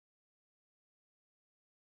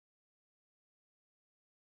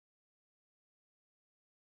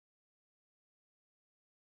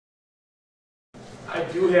I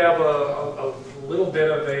do have a little bit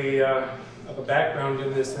of a background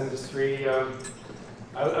in this industry.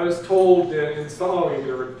 I was told in some of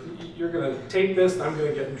you're going to take this and I'm going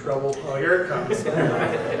to get in trouble. Oh, here it comes.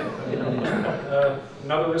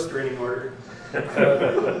 Another restraining order.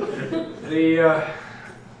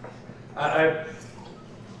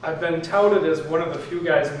 I've been touted as one of the few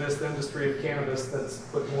guys in this industry of cannabis that's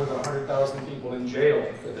put more than 100,000 people in jail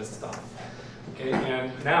for this stuff. Okay,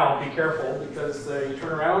 and now be careful because you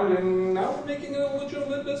turn around and now we're making a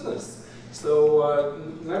legitimate business. So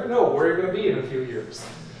you never know where you're going to be in a few years.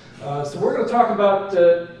 So we're going to talk about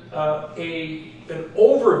an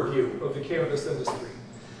overview of the cannabis industry.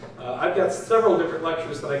 I've got several different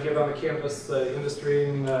lectures that I give on the cannabis industry,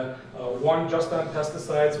 and one just on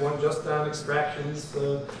pesticides, one just on extractions,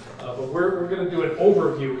 but we're going to do an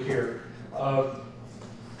overview here.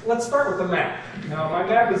 Let's start with the map. Now, my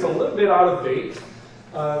map is a little bit out of date.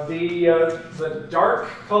 The dark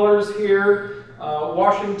colors here,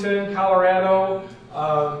 Washington, Colorado,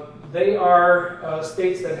 they are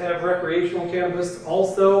states that have recreational cannabis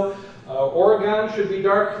also. Oregon should be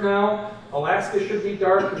dark now. Alaska should be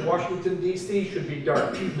dark, and Washington, D.C. should be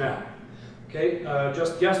dark now. Okay,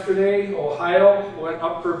 just yesterday, Ohio went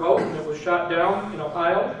up for vote, and it was shot down in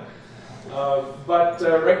Ohio. But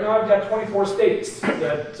right now, I've got 24 states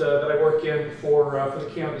that I work in for the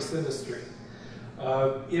cannabis industry.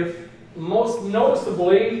 If most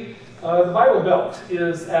noticeably, the Bible Belt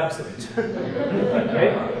is absent.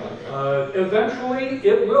 Okay? Eventually,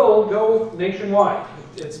 it will go nationwide.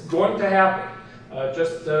 It's going to happen.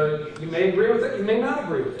 You may agree with it, you may not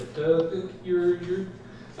agree with it.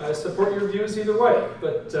 I support your views either way,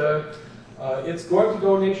 but it's going to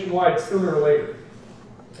go nationwide sooner or later.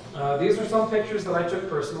 These are some pictures that I took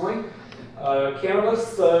personally.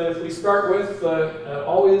 Cannabis, if we start with,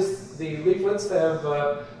 always the leaflets have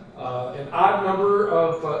an odd number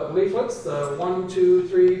of leaflets, 1, 2,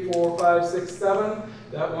 3, 4, 5, 6, 7.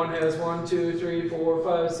 That one has 1, 2, 3, 4,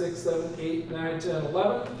 5, 6, 7, 8, 9, 10,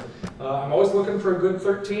 11. I'm always looking for a good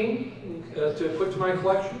 13 to put to my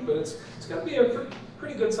collection, but it's got to be a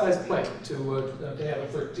pretty good sized plant to have a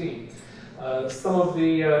 13. Some of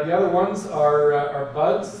the other ones are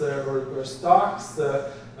buds or stalks.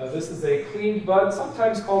 This is a cleaned bud,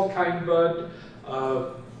 sometimes called kind bud,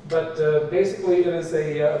 but basically it is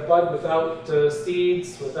a bud without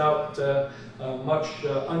seeds, without much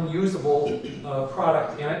unusable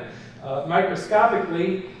product in it.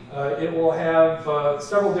 Microscopically, it will have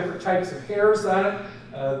several different types of hairs on it.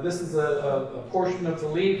 This is a portion of the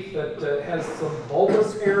leaf that has some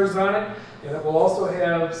bulbous hairs on it, and it will also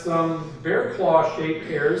have some bear claw shaped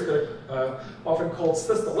hairs that are often called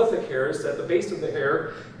cystolithic hairs. At the base of the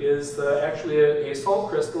hair is actually a salt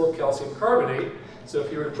crystal of calcium carbonate. So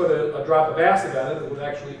if you were to put a drop of acid on it, it would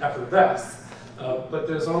actually effervesce. But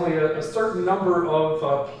there's only a certain number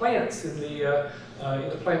of plants in the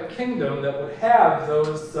plant kingdom that would have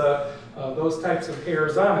those types of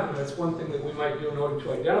hairs on it. And that's one thing that we might do in order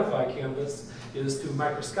to identify cannabis is to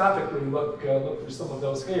microscopically look for some of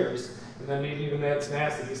those hairs. And then maybe even add some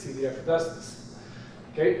acid to see the effervescence.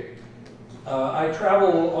 Okay? I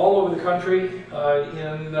travel all over the country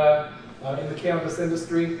in the cannabis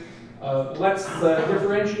industry. Let's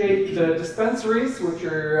differentiate dispensaries, which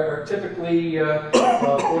are typically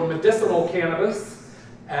for medicinal cannabis,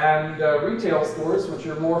 and retail stores, which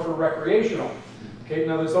are more for recreational. Okay,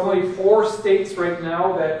 now there's only 4 states right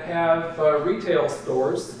now that have retail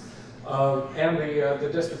stores, and the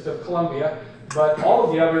District of Columbia, but all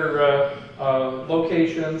of the other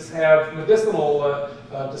locations have medicinal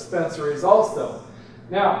dispensaries also.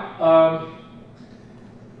 Now,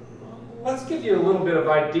 let's give you a little bit of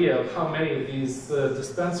idea of how many of these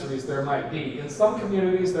dispensaries there might be. In some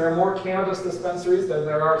communities, there are more cannabis dispensaries than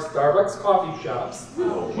there are Starbucks coffee shops,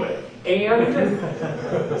 and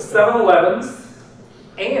 7-Elevens,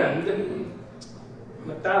 and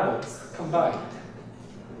McDonald's combined.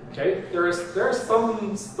 Okay, there are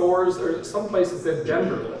some stores or some places in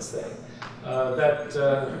Denver, let's say, that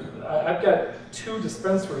I've got 2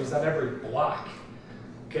 dispensaries on every block.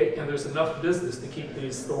 Okay, and there's enough business to keep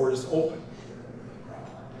these stores open.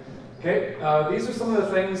 Okay, these are some of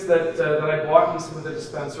the things that I bought in some of the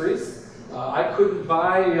dispensaries. I couldn't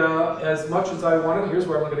buy as much as I wanted. Here's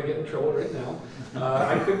where I'm going to get in trouble right now.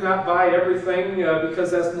 I could not buy everything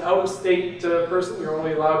because as an out-of-state person, you're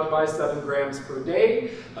only allowed to buy 7 grams per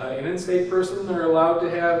day. An in-state person, they're allowed to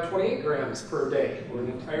have 28 grams per day, or an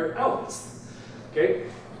entire ounce. Okay,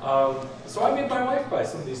 so I made my wife buy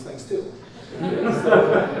some of these things too. Okay,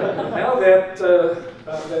 so now that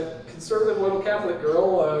that conservative little Catholic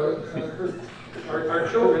girl, Our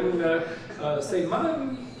children say,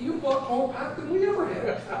 Mom, you bought more pot than we ever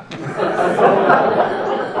had.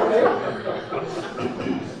 Okay?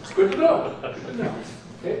 It's good to know. Good to know.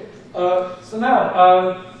 Okay? So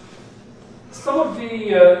now, some of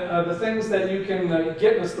the things that you can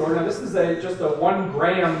get in the store. Now, this is just a 1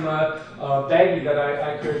 gram baggie that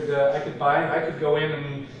I could buy, and I could go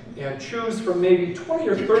in and choose from maybe 20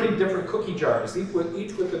 or 30 different cookie jars, each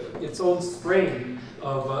with its own strain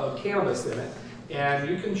of cannabis in it. And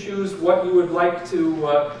you can choose what you would like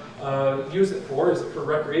to use it for. Is it for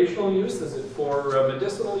recreational use? Is it for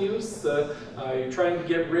medicinal use? You're trying to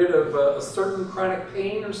get rid of a certain chronic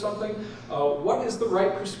pain or something? What is the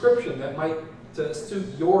right prescription that might suit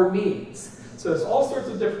your needs? So there's all sorts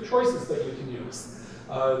of different choices that you can use.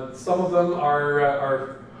 Some of them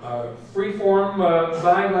are free-form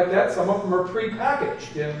buying like that. Some of them are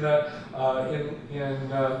pre-packaged in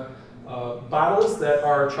bottles that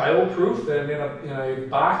are child-proof and in a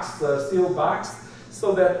box, sealed box,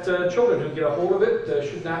 so that children who get a hold of it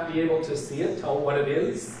should not be able to see it, tell what it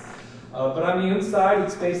is. But on the inside,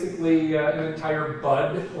 it's basically an entire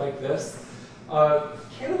bud like this.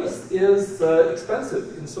 Cannabis is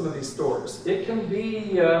expensive in some of these stores. It can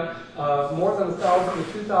be more than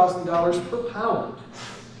 $1,000 to $2,000 per pound.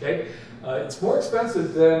 Okay, it's more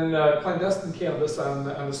expensive than clandestine cannabis on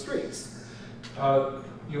the streets.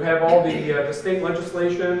 You have all the state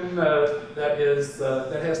legislation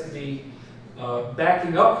that has to be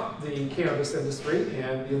backing up the cannabis industry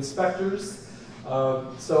and the inspectors.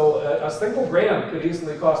 So a single gram could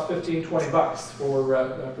easily cost $15, $20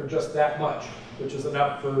 for just that much, which is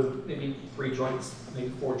enough for maybe 3 joints, maybe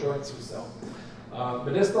 4 joints or so.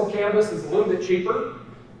 Medicinal cannabis is a little bit cheaper,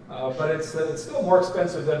 but it's still more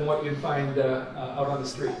expensive than what you'd find out on the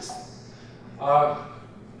streets.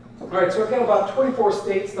 All right, so I've got about 24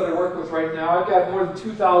 states that I work with right now. I've got more than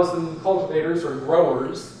 2,000 cultivators or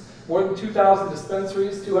growers, more than 2,000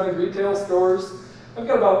 dispensaries, 200 retail stores. I've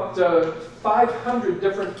got about 500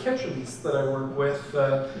 different kitchens that I work with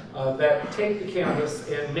that take the cannabis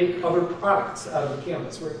and make other products out of the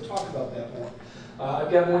cannabis. We're going to talk about that more.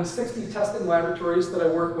 I've got more than 60 testing laboratories that I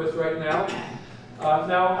work with right now.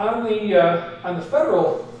 Now, on the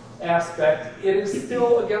federal aspect, it is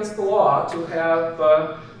still against the law to have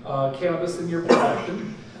cannabis in your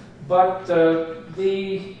possession, but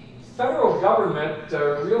the federal government,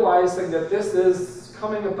 realizing that this is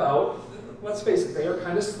coming about, let's face it, they are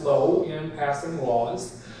kind of slow in passing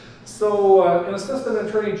laws. So an assistant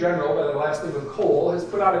attorney general by the last name of Cole has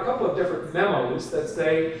put out a couple of different memos that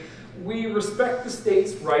say, we respect the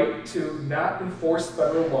state's right to not enforce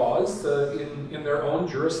federal laws in their own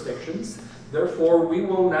jurisdictions. Therefore, we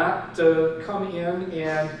will not come in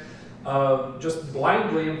and just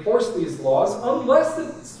blindly enforce these laws unless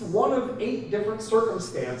it's one of 8 different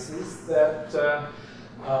circumstances that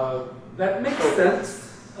make sense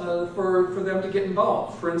for them to get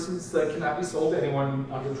involved. For instance, it cannot be sold to anyone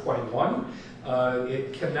under 21.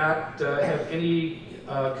 It cannot have any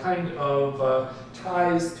kind of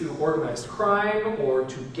ties to organized crime or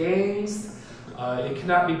to gangs. It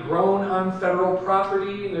cannot be grown on federal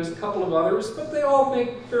property. There's a couple of others, but they all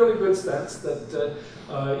make fairly good sense that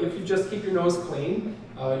if you just keep your nose clean,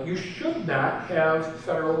 you should not have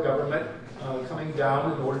federal government coming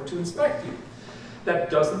down in order to inspect you.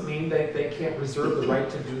 That doesn't mean that they can't reserve the right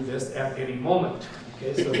to do this at any moment.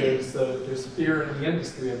 Okay, so there's fear in the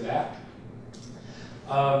industry of that.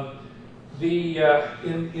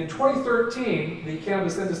 In 2013, the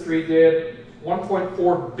cannabis industry did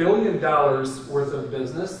 $1.4 billion worth of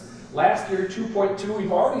business. Last year, 2.2.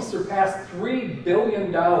 We've already surpassed $3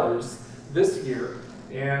 billion this year,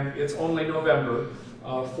 and it's only November.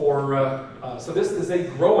 So this is a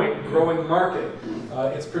growing market.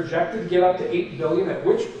 It's projected to get up to $8 billion, at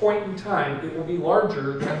which point in time it will be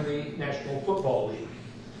larger than the National Football League.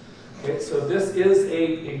 Okay, so this is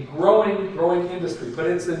a growing industry, but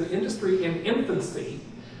it's an industry in infancy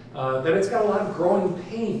that it's got a lot of growing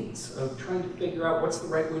pains of trying to figure out what's the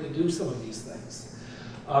right way to do some of these things.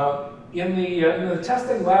 In the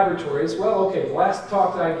testing laboratories, well, okay, the last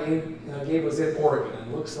talk that I gave was in Oregon,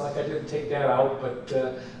 and it looks like I didn't take that out, but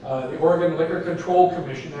the Oregon Liquor Control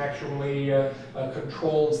Commission actually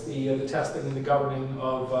controls the testing and the governing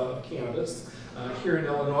of cannabis. Here in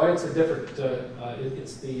Illinois, it's a different,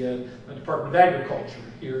 it's the Department of Agriculture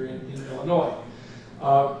here in Illinois.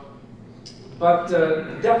 But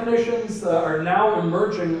definitions are now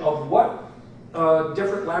emerging of what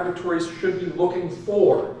different laboratories should be looking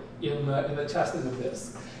for in the testing of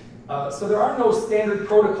this. So there are no standard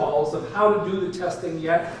protocols of how to do the testing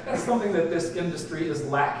yet. That's something that this industry is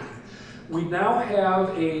lacking. We now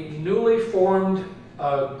have a newly formed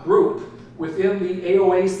group within the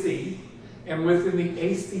AOAC and within the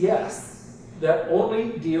ACS that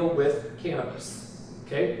only deal with cannabis.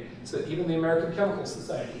 Okay, so even the American Chemical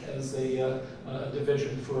Society has a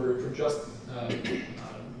division for just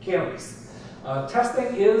cannabis.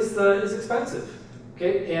 Testing is expensive.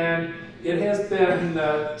 Okay, and it has been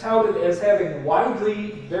touted as having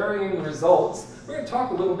widely varying results. We're going to talk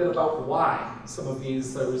a little bit about why some of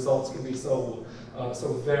these results can be so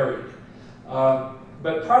varied.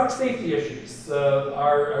 But product safety issues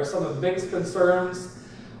are some of the biggest concerns.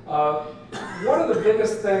 One of the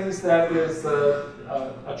biggest things that is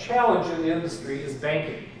a challenge in the industry is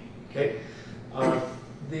banking. Okay,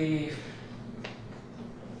 the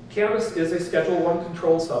cannabis is a Schedule I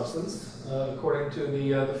controlled substance, according to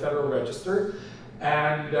the Federal Register,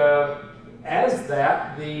 and as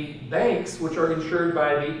that, the banks, which are insured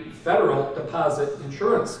by the Federal Deposit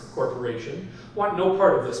Insurance Corporation, want no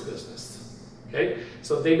part of this business. Okay,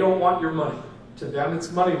 so they don't want your money. To them, it's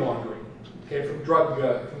money laundering. Okay, from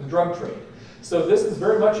the drug trade. So this is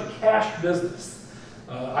very much a cash business.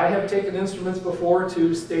 I have taken instruments before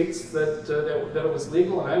to states that it was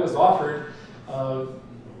legal, and I was offered.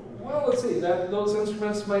 Well, let's see, those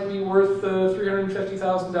instruments might be worth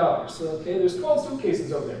 $350,000. Okay, there's 12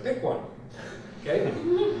 suitcases over there. Pick one. Okay,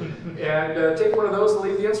 and take one of those and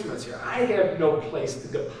leave the instruments here. I have no place to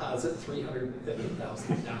deposit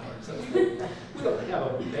 $350,000. We don't have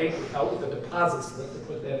a bank account with a deposit slip to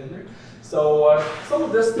put that in there. So some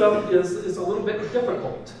of this stuff is a little bit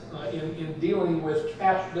difficult in dealing with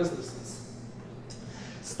cash businesses.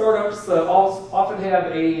 Startups often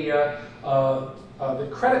have the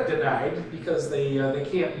credit denied because they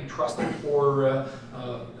can't be trusted to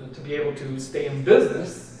be able to stay in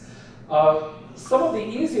business. Some of the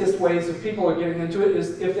easiest ways that people are getting into it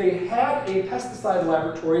is if they had a pesticide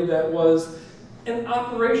laboratory that was an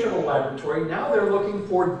operational laboratory, now they're looking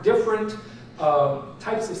for different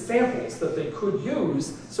types of samples that they could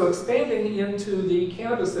use. So expanding into the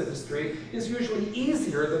cannabis industry is usually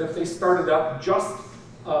easier than if they started up just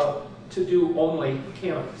to do only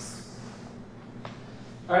cannabis.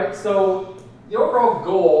 All right, so the overall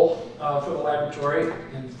goal for the laboratory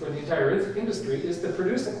and for the entire industry is to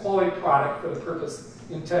produce a quality product for the purpose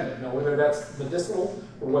intended. Now, whether that's medicinal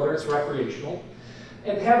or whether it's recreational,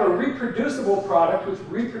 and have a reproducible product with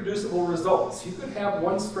reproducible results. You could have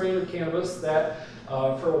one strain of cannabis that,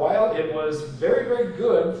 for a while, it was very, very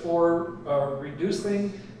good for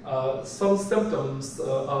reducing some symptoms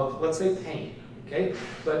of, let's say, pain. Okay?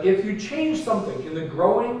 But if you change something in the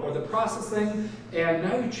growing or the processing, and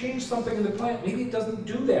now you change something in the plant, maybe it doesn't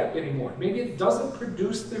do that anymore. Maybe it doesn't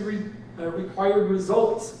produce the required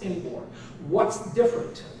results anymore. What's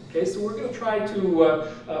different? Okay, so we're going to try to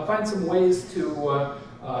find some ways to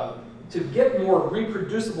get more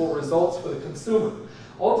reproducible results for the consumer.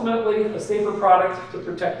 Ultimately, a safer product to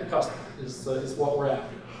protect the customer is what we're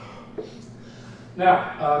after.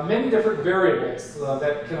 Now, many different variables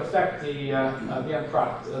that can affect the end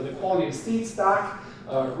product. The quality of seed stock,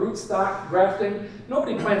 root stock, grafting.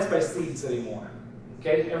 Nobody plants by seeds anymore.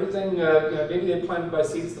 Okay, everything, maybe they planted by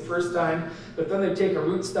seeds the first time, but then they take a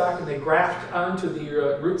root stock and they graft onto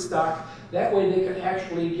the root stock. That way they can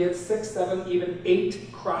actually get 6, 7, even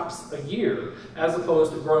 8 crops a year, as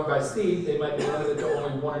opposed to growing by seed. They might be limited to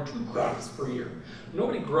only 1 or 2 crops per year.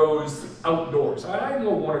 Nobody grows outdoors. I know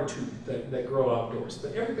 1 or 2 that grow outdoors,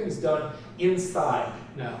 but everything's done inside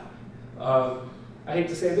now. I hate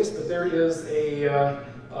to say this, but there is a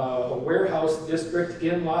warehouse district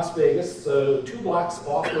in Las Vegas, 2 blocks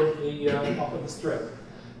off of the Strip,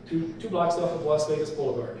 2 blocks off of Las Vegas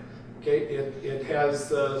Boulevard. Okay, it has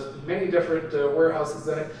many different warehouses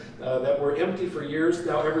in it that were empty for years.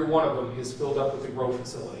 Now every one of them is filled up with a grow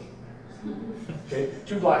facility. Okay,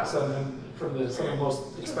 2 blocks on them from some of the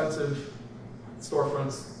most expensive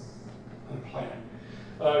storefronts on the planet.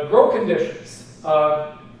 Grow conditions.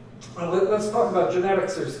 Let's talk about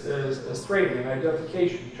genetics as straining and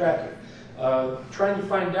identification, tracking. Trying to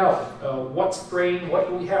find out what strain, what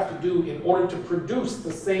do we have to do in order to produce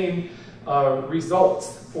the same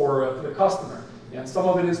results for the customer. And some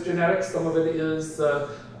of it is genetics, some of it is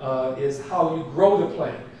how you grow the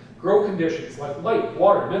plant. Grow conditions like light,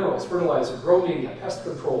 water, minerals, fertilizer, grow media, pest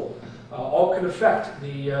control, all can affect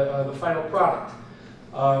the final product.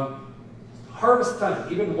 Harvest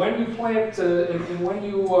time, even when you plant and when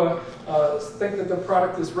you think that the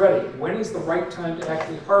product is ready, when is the right time to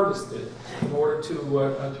actually harvest it in order to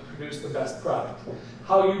produce the best product?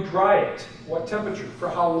 How you dry it, what temperature, for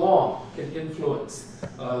how long can influence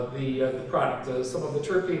the product. Some of the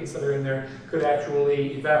terpenes that are in there could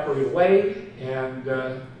actually evaporate away and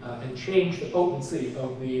change the potency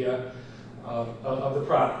of of the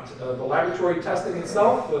product. The laboratory testing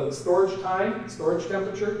itself, the storage time, storage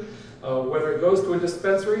temperature, whether it goes to a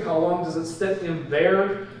dispensary, how long does it sit in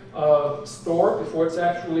their store before it's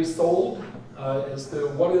actually sold, as to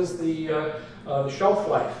what is the shelf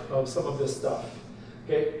life of some of this stuff.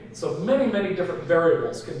 Okay, so many different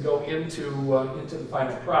variables can go into the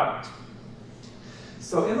final product.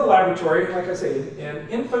 So in the laboratory, like I say, an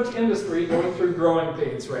infant industry going through growing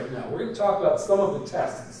pains right now. We're going to talk about some of the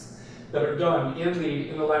tests that are done in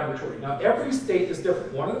the laboratory. Now, every state is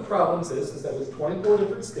different. One of the problems is that with 24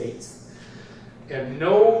 different states and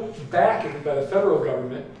no backing by the federal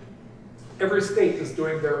government, every state is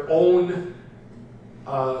doing their own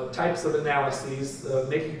types of analyses,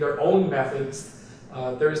 making their own methods.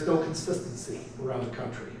 There is no consistency around the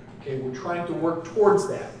country. Okay, we're trying to work towards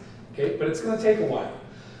that. Okay, but it's going to take a while.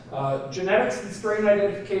 Genetics and strain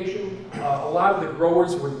identification, a lot of the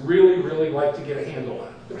growers would really like to get a handle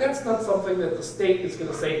on. But that's not something that the state is going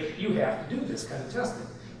to say, you have to do this kind of testing.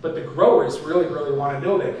 But the growers really want to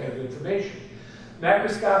know that kind of information.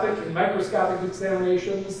 Macroscopic and microscopic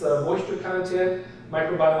examinations, moisture content,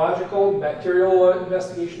 microbiological, bacterial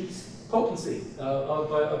investigations, potency of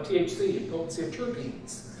THC, potency of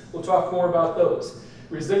terpenes. We'll talk more about those.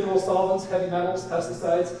 Residual solvents, heavy metals,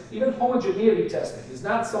 pesticides, even homogeneity testing is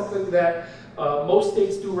not something that most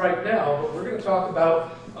states do right now, but we're going to talk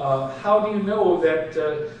about how do you know that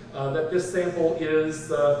that this sample is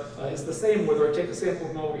the same, whether I take a sample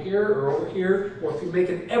from over here, or if you make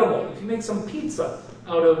an edible, if you make some pizza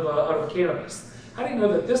out of cannabis. How do you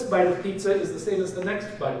know that this bite of pizza is the same as the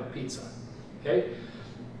next bite of pizza? Okay.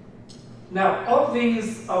 Now, of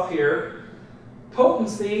these up here,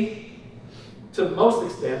 potency, to the most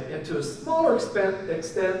extent, and to a smaller extent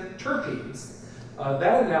terpenes,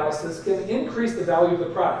 that analysis can increase the value of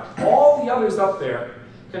the product. All the others up there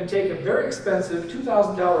can take a very expensive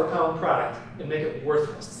 $2,000 a pound product and make it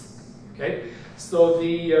worthless. Okay, so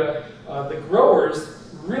the growers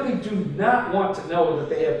really do not want to know that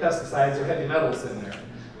they have pesticides or heavy metals in there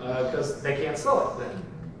because they can't sell it then.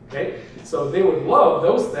 Okay, so they would love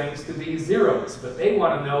those things to be zeros, but they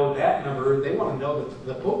want to know that number. They want to know that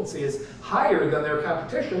the potency is higher than their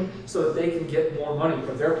competition so that they can get more money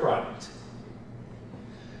for their product.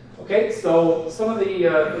 Okay, so some of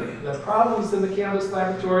the problems in the cannabis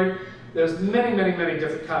laboratory, there's many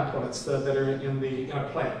different components that are in a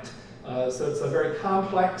plant. So it's a very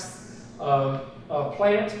complex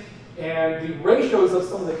plant. And the ratios of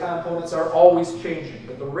some of the components are always changing.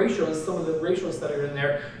 But the ratios, some of the ratios that are in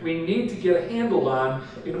there, we need to get a handle on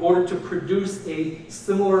in order to produce a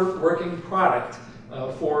similar working product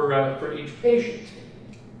for each patient.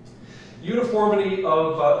 Uniformity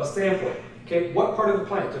of sampling. Okay, what part of the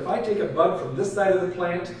plant? If I take a bud from this side of the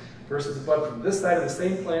plant versus a bud from this side of the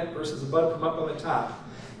same plant versus a bud from up on the top,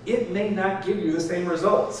 it may not give you the same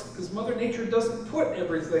results because Mother Nature doesn't put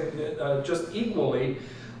everything just equally.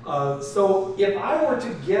 So if I were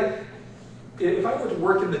to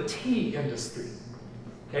work in the tea industry,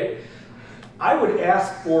 okay, I would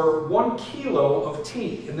ask for 1 kilo of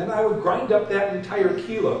tea, and then I would grind up that entire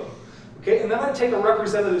kilo, okay, and then I'd take a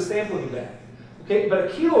representative sampling of that, okay. But a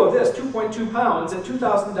kilo of this, 2.2 pounds, at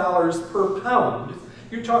 $2,000 per pound,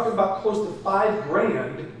 you're talking about close to $5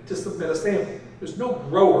 grand to submit a sample. There's no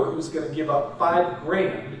grower who's going to give up $5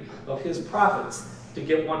 grand of his profits to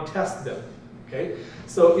get one test done. Okay,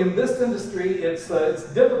 so in this industry, it's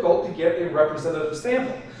difficult to get a representative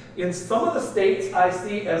sample. In some of the states, I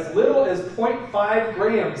see as little as 0.5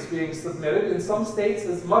 grams being submitted. In some states,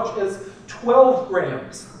 as much as 12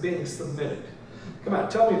 grams being submitted. Come on,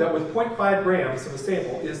 tell me that with 0.5 grams of a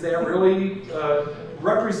sample, is that really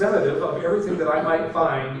representative of everything that I might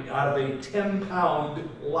find out of a 10-pound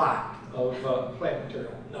lot of plant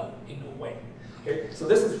material? No, in no way. Okay, so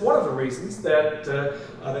this is one of the reasons that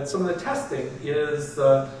that some of the testing is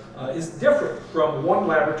different from one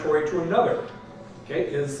laboratory to another. Okay,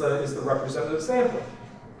 is the representative sampling.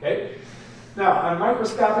 Okay, now on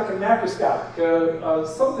microscopic and macroscopic,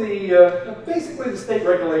 some of the basically the state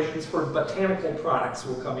regulations for botanical products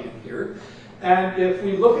will come in here, and if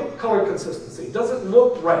we look at color consistency, does it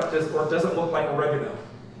look right, or does it look like oregano?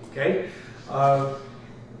 Okay.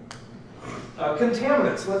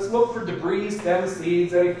 Contaminants, let's look for debris, stems,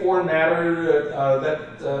 seeds, any foreign matter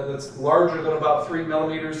that's larger than about 3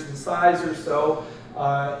 millimeters in size or so.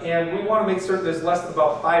 And we want to make certain there's less than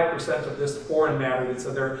about 5% of this foreign matter that's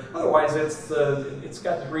in there. Otherwise, it's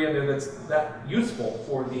got debris in there that's that useful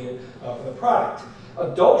for the product.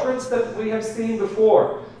 Adulterants that we have seen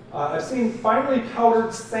before. I've seen finely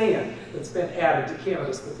powdered sand that's been added to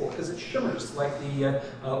cannabis before because it shimmers like the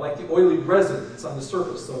oily resin that's on the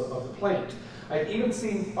surface of the plant. I've even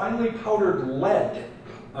seen finely powdered lead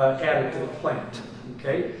added to the plant,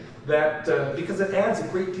 okay? That, because it adds a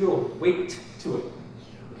great deal of weight to it,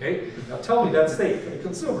 okay? Now tell me that's safe for the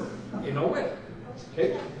consumer. In no way,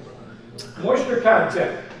 okay? Moisture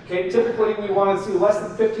content. Okay, typically we want to see less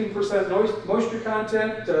than 15% moisture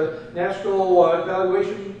content. National type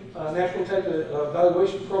of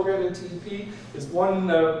evaluation program in TEP is one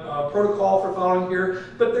protocol for following here,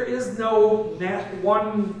 but there is no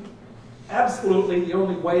absolutely the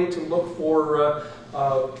only way to look for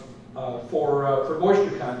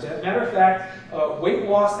moisture content. Matter of fact, weight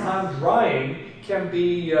loss on drying can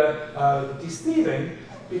be deceiving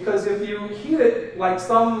because if you heat it like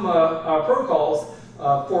some protocols,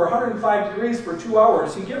 for 105 degrees for 2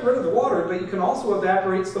 hours, you get rid of the water, but you can also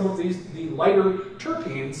evaporate some of the lighter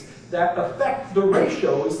terpenes that affect the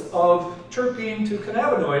ratios of terpene to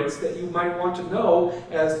cannabinoids that you might want to know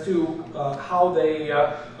as to how they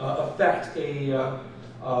affect a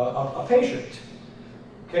patient.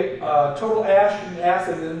 Okay, total ash and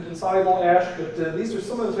acid and insoluble ash, but these are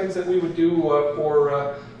some of the things that we would do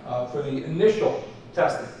for the initial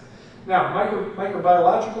testing. Now,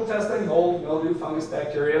 microbiological testing, mold, mildew, fungus,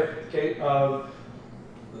 bacteria. Okay,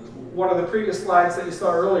 one of the previous slides that you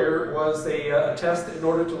saw earlier was a test in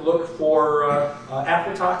order to look for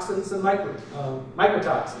aflatoxins and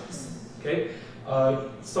mycotoxins. Okay,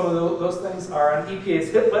 some of those things are on EPA's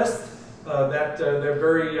hit list. They're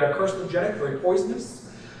very carcinogenic, very poisonous.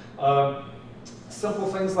 Simple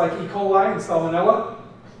things like E. coli and salmonella.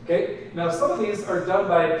 Okay, now some of these are done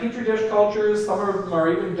by petri dish cultures, some of them are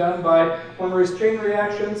even done by polymerase chain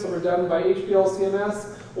reactions, some are done by HPLC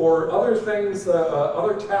MS, or other things,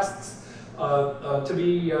 other tests to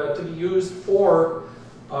be used for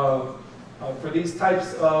these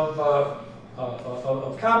types of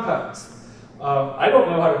compounds. I don't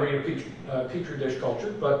know how to read a petri dish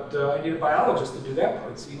culture, but I need a biologist to do that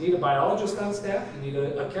part. So you need a biologist on staff, you need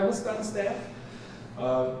a chemist on staff.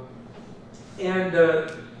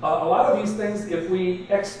 A lot of these things, if we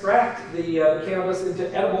extract the cannabis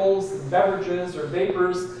into edibles, and beverages, or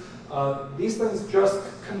vapors, these things just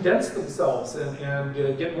condense themselves and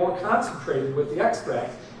get more concentrated with the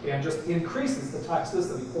extract and just increases the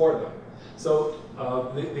toxicity for them. So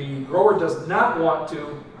the grower does not want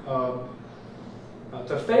to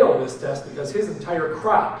fail this test because his entire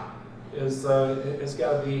crop is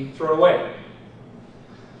got to be thrown away.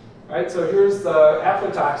 All right, so here's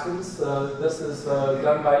aflatoxins. This is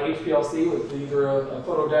done by HPLC with either a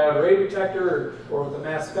photodiode array detector or with a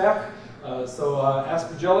mass spec.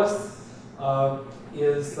 Aspergillus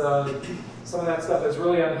is some of that stuff is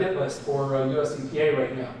really on the hit list for US EPA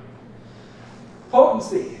right now.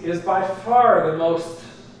 Potency is by far the most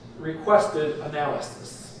requested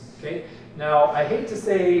analysis. Okay. Now, I hate to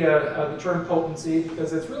say the term potency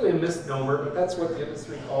because it's really a misnomer, but that's what the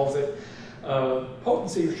industry calls it.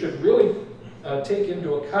 Potency should really take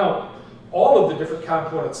into account all of the different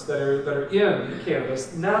components that are in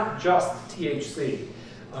cannabis, not just THC.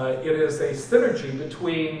 It is a synergy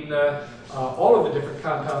between all of the different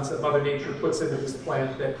compounds that Mother Nature puts into this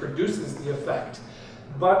plant that produces the effect.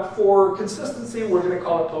 But for consistency, we're going to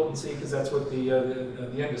call it potency because that's what the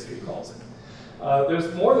industry calls it.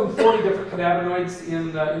 There's more than 40 different cannabinoids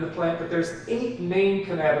in the plant, but there's 8 main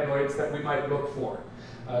cannabinoids that we might look for.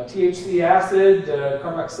 THC acid,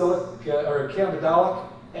 carboxylic or cannabidolic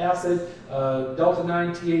acid,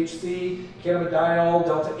 delta-9 THC, cannabidiol,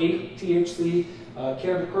 delta-8 THC,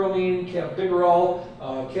 cannabichromine, cannabigerol,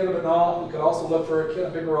 cannabinol. We could also look for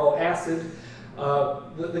cannabigerol acid.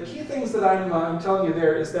 The key things that I'm telling you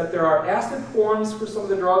there is that there are acid forms for some of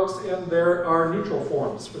the drugs and there are neutral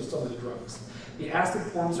forms for some of the drugs. The acid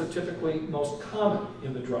forms are typically most common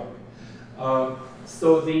in the drug.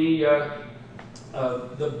 So the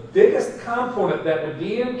biggest component that would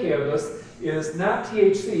be in cannabis is not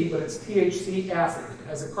THC, but it's THC acid. It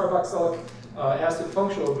has a carboxylic acid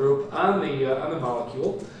functional group on the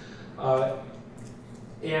molecule,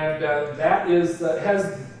 and that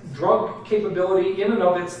has drug capability in and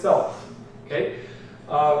of itself. Okay.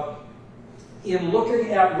 In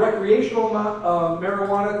looking at recreational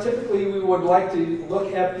marijuana, typically we would like to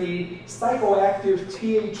look at the psychoactive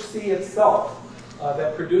THC itself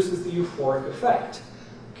that produces the euphoric effect.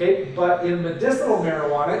 Okay, but in medicinal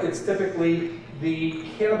marijuana, it's typically the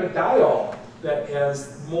cannabidiol that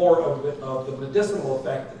has more of the medicinal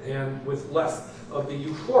effect and with less of the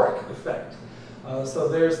euphoric effect. So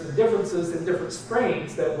there's the differences in different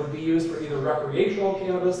strains that would be used for either recreational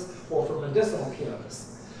cannabis or for medicinal cannabis.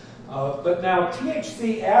 But now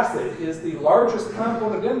THC acid is the largest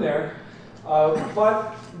component in there,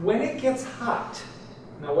 but when it gets hot,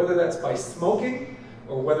 now whether that's by smoking,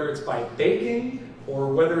 or whether it's by baking, or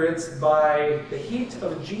whether it's by the heat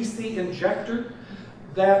of a GC injector,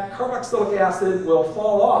 that carboxylic acid will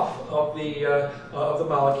fall off of the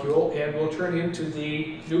molecule and will turn into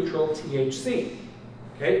the neutral THC.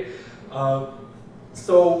 Okay?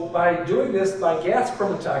 So by doing this by gas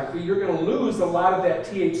chromatography, you're going to lose a lot of that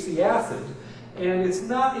THC acid, and it's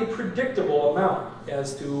not a predictable amount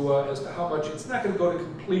as to how much. It's not going to go to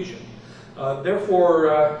completion.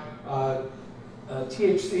 Therefore,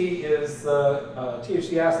 THC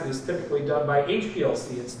acid is typically done by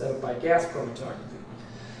HPLC instead of by gas chromatography.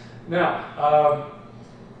 Now,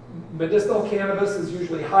 medicinal cannabis is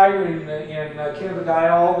usually higher in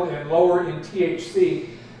cannabidiol and lower in THC.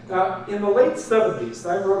 Now, in the late 70s,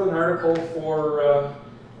 I wrote an article for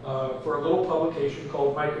a little publication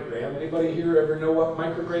called Microgram. Anybody here ever know what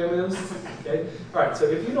microgram is? Okay. All right, so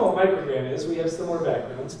if you know what microgram is, we have similar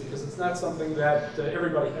backgrounds because it's not something that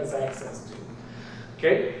everybody has access to.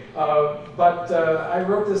 Okay, but I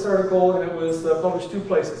wrote this article and it was published 2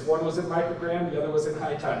 places. One was in Microgram, the other was in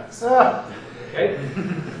High Times. Okay,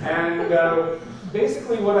 and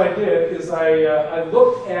basically what I did is I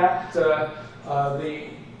looked at the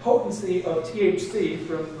potency of THC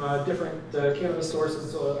from different cannabis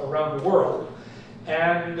sources around the world.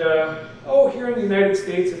 And here in the United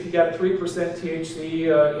States, if you got 3% THC,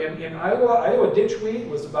 in Iowa ditchweed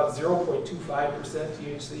was about 0.25%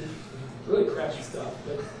 THC. Really crappy stuff,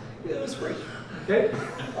 but it was free. Okay.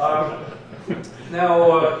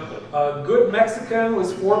 Now, good Mexican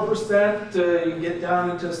was 4%. You get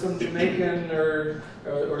down into some Jamaican or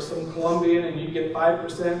some Colombian, and you get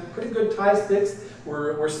 5%. Pretty good Thai sticks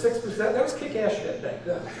were 6%. That was kick-ass shit back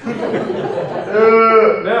then.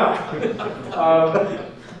 Now,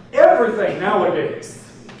 everything nowadays,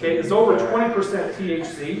 okay, is over 20%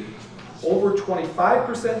 THC, over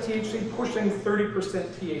 25% THC, pushing 30%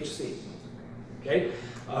 THC. Okay,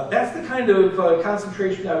 that's the kind of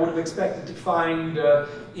concentration I would have expected to find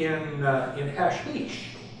in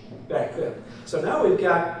hashish back then. So now we've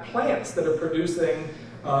got plants that are producing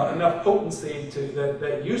enough potency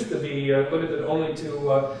that used to be limited only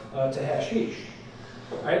to hashish.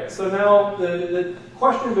 All right. So now the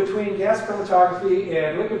question between gas chromatography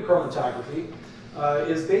and liquid chromatography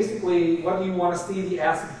is basically whether you want to see the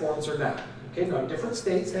acid forms or not. Okay. Now different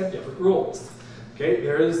states have different rules. Okay,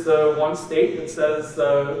 there is one state that says,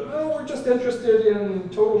 well, we're just interested in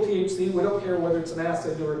total THC. We don't care whether it's an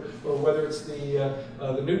acid or whether it's the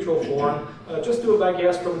neutral form. Just do it by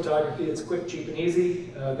gas chromatography. It's quick, cheap, and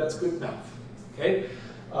easy. That's good enough. Okay,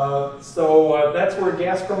 so that's where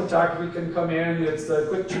gas chromatography can come in. It's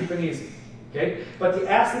quick, cheap, and easy. Okay, but the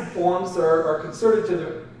acid forms are converted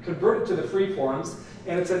to the free forms,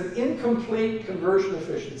 and it's an incomplete conversion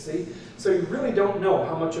efficiency. So you really don't know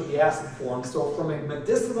how much of the acid forms. So from a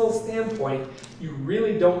medicinal standpoint, you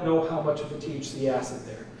really don't know how much of the THC acid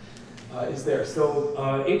is there. So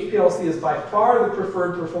HPLC is by far the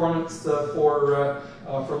preferred performance for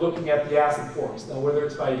looking at the acid forms. Now, whether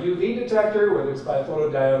it's by a UV detector, whether it's by a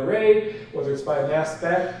photodiode array, whether it's by a mass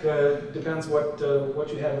spec, depends what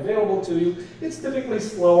you have available to you. It's typically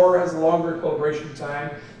slower, has a longer calibration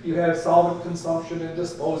time. You have solvent consumption and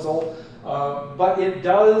disposal. But it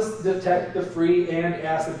does detect the free and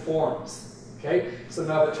acid forms. Okay, so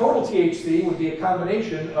now the total THC would be a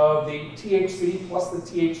combination of the THC plus the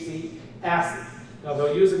THC acid. Now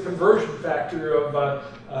they'll use a conversion factor of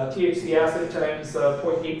THC acid times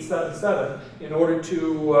 0.877 in order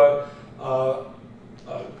to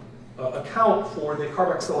account for the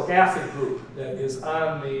carboxylic acid group that is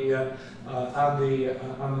on the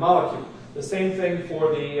molecule. The same thing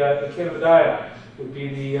for the cannabidiol. Would be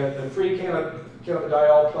the free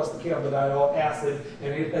cannabidiol plus the cannabidiol acid,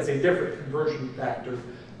 and it has a different conversion factor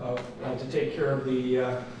to take care of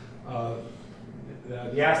the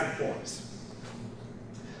acid forms.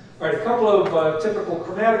 All right, a couple of typical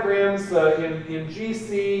chromatograms in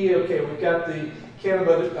GC. Okay, we've got the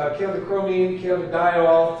cannabichromene,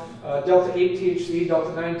 cannabidiol, delta 8 THC,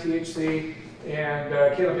 delta 9 THC, and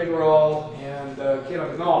cannabigerol and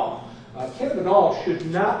cannabinol. Cannabinol should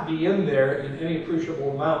not be in there in any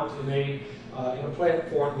appreciable amount in a plant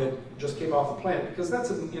form that just came off the plant, because that's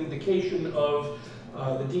an indication of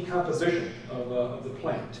the decomposition of the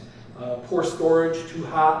plant. Poor storage, too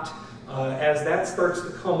hot. As that starts to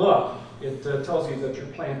come up, it tells you that your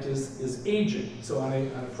plant is aging. So on a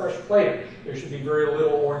fresh plant, there should be very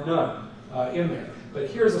little or none in there. But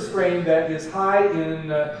here's a strain that is high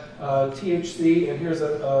in THC, and here's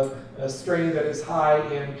a strain that is high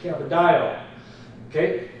in cannabidiol.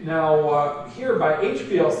 Okay, now here by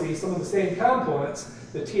HPLC, some of the same components,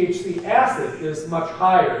 the THC acid is much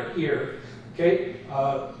higher here. Okay,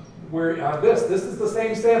 where on this is the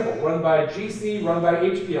same sample run by GC, run by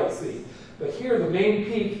HPLC. But here the main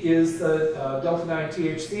peak is delta 9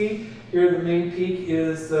 THC. Here the main peak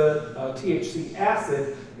is THC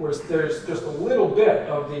acid, whereas there's just a little bit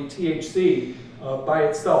of the THC by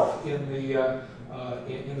itself in the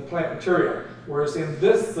plant material. Whereas in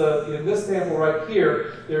this sample right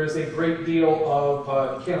here, there is a great deal of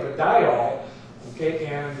cannabidiol, okay,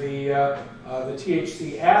 and the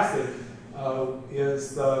THC acid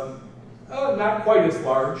is not quite as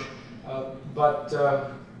large, but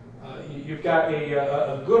you've got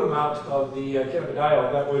a good amount of the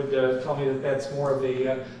cannabidiol. That would tell me that that's more of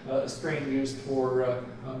a strain used for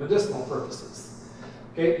medicinal purposes.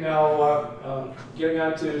 Okay, now getting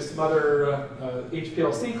on to some other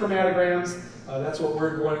HPLC chromatograms. That's what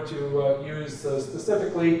we're going to use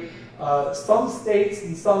specifically. Some states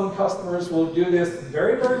and some customers will do this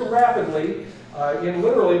very, very rapidly in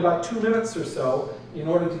literally about 2 minutes or so in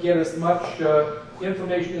order to get as much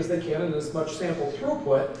information as they can and as much sample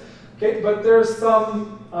throughput. Okay, but there's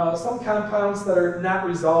some compounds that are not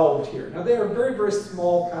resolved here. Now they are very, very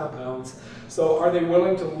small compounds. So are they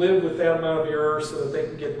willing to live with that amount of error so that they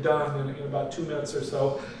can get done in about 2 minutes or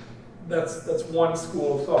so? That's one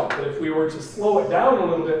school of thought. But if we were to slow it down a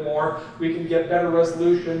little bit more, we can get better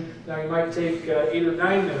resolution. Now, it might take 8 or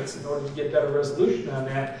 9 minutes in order to get better resolution on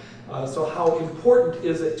that. So how important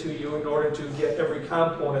is it to you in order to get every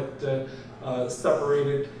component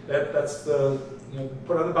separated? That's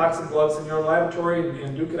put on the box of gloves in your laboratory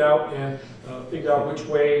and duke it out and figure out which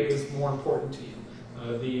way is more important to you.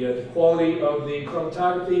 The quality of the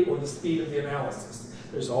chromatography or the speed of the analysis.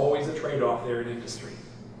 There's always a trade-off there in industry.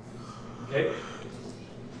 Okay.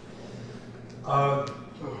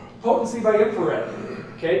 Potency by infrared.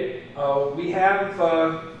 Okay. We have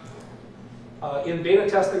in beta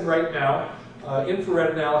testing right now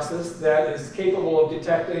infrared analysis that is capable of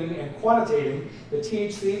detecting and quantitating the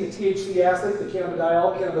THC, the THC acid, the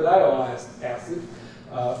cannabidiol acid,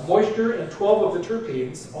 moisture, and 12 of the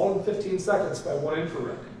terpenes, all in 15 seconds by one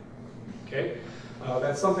infrared. Okay.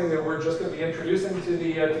 That's something that we're just going to be introducing to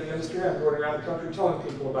the industry. I'm going around the country telling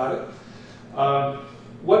people about it.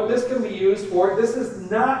 What this can be used for, this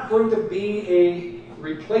is not going to be a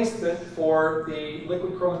replacement for the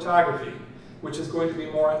liquid chromatography, which is going to be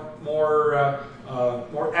more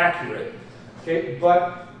accurate. Okay,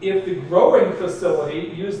 but if the growing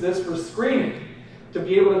facility used this for screening to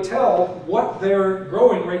be able to tell what they're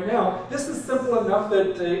growing right now, this is simple enough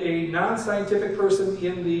that a non-scientific person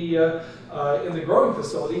in the growing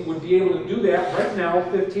facility would be able to do that right now,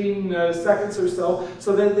 15 seconds or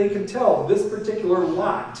so that they can tell this particular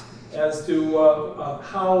lot as to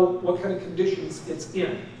what kind of conditions it's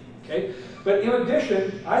in. Okay? But in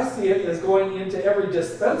addition, I see it as going into every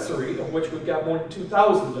dispensary, of which we've got more than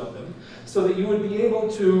 2,000 of them, so that you would be able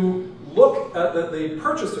to look at the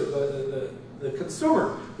purchaser, the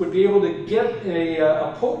consumer, would be able to get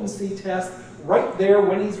a potency test right there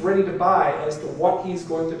when he's ready to buy as to what he's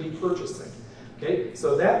going to be purchasing. Okay,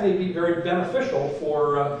 so that may be very beneficial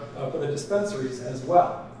for the dispensaries as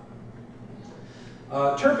well.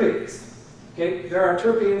 Terpenes. Okay, there are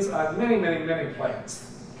terpenes on many, many, many plants.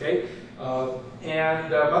 Okay,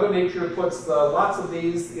 and Mother Nature puts lots of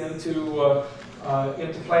these into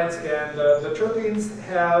plants, and the terpenes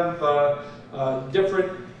have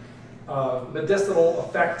different medicinal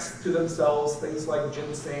effects to themselves, things like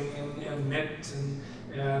ginseng and mint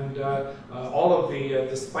and all of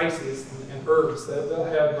the spices and herbs. They'll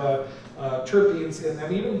have terpenes in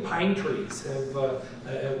them. Even pine trees have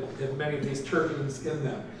many of these terpenes in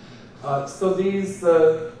them. So these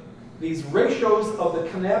ratios of the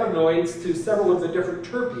cannabinoids to several of the different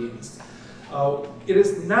terpenes, it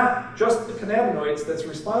is not just the cannabinoids that's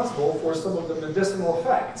responsible for some of the medicinal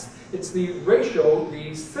effects. It's the ratio,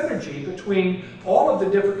 the synergy between all of the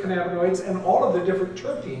different cannabinoids and all of the different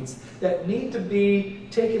terpenes that need to be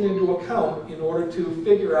taken into account in order to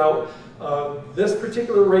figure out this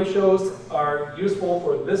particular ratios are useful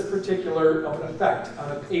for this particular effect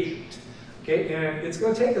on a patient. Okay, and it's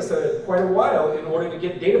going to take us quite a while in order to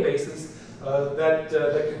get databases that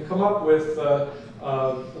can come up with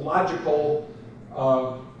logical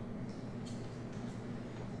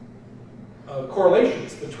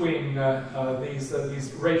correlations between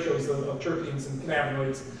these ratios of terpenes and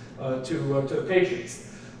cannabinoids to the patients.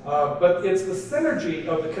 But it's the synergy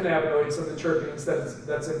of the cannabinoids and the terpenes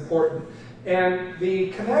that's important. And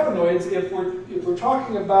the cannabinoids, if we're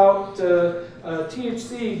talking about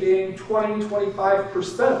THC being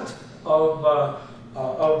 20–25%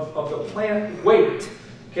 of the plant weight.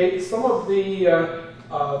 Okay, some of the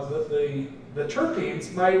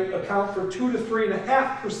terpenes might account for 2 to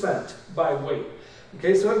 3.5% by weight.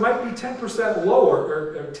 Okay, so it might be 10%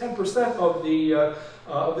 lower, or 10% of the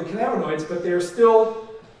cannabinoids, but they're still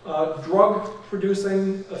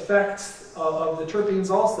drug-producing effects of the terpenes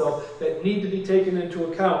also that need to be taken into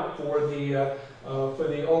account for the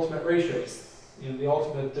ultimate ratios, the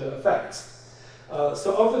ultimate effects.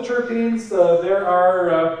 So of the terpenes, there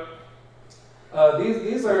are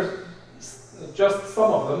these are just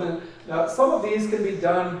some of them, and now some of these can be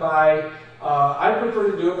done by. I prefer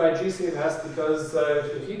to do it by GCMS because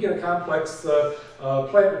if you get a complex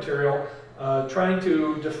plant material, trying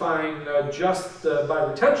to define just by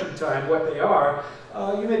retention time what they are,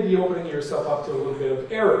 you may be opening yourself up to a little bit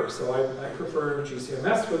of error. So I prefer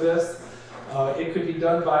GCMS for this. It could be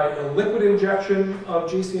done by a liquid injection of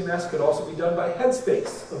GCMS, could also be done by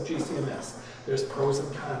Headspace of GCMS. There's pros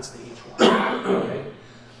and cons to each one. Okay?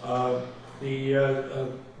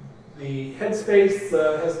 The Headspace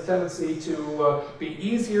has a tendency to be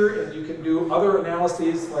easier, and you can do other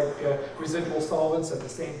analyses like residual solvents at the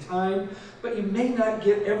same time, but you may not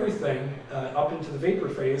get everything up into the vapor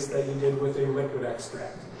phase that you did with a liquid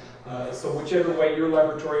extract. So whichever way your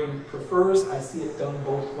laboratory prefers, I see it done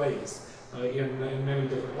both ways in many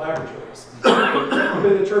different laboratories.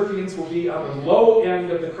 The terpenes will be on the low end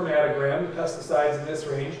of the chromatogram, the pesticides in this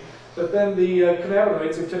range, but then the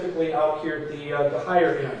cannabinoids are typically out here at the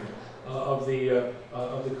higher end of the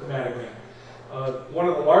chromatogram. One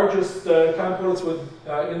of the largest components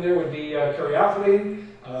in there would be caryophyllene.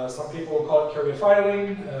 Some people will call it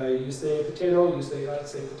caryophyllene. You say potato, I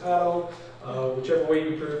say potato, whichever way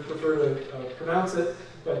you prefer to pronounce it.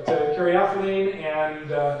 But caryophyllene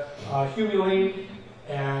and humulene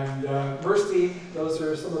and myrcene, those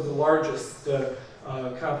are some of the largest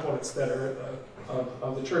components that are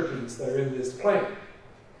of the terpenes that are in this plant.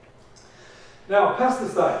 Now,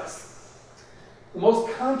 pesticides. The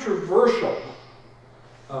most controversial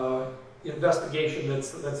investigation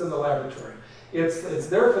that's in the laboratory. It's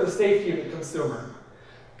there for the safety of the consumer.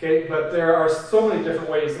 Okay, but there are so many different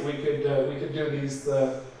ways that we could do these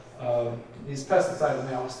pesticide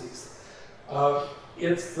analyses.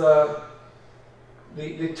 It's the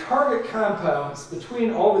target compounds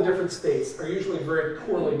between all the different states are usually very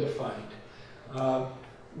poorly defined.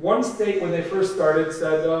 One state, when they first started,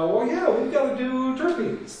 said, well, yeah, we've got to do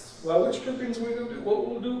terpenes. Well, which terpenes are we going to do? Well,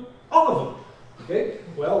 we'll do all of them. Okay,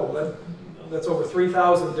 well, that's over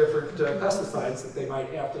 3,000 different pesticides that they might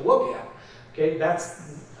have to look at. Okay,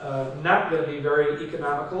 that's not going to be very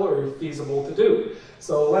economical or feasible to do.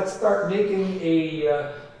 So let's start making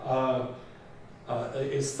a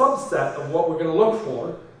subset of what we're going to look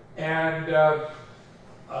for. And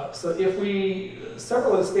so if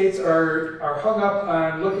several of the states are hung up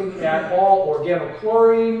on looking at all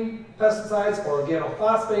organochlorine pesticides,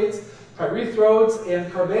 organophosphates, pyrethroids, and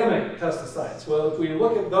carbamic pesticides. Well, if we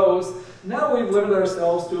look at those, now we've limited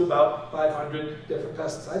ourselves to about 500 different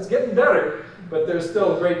pesticides. Getting better, but there's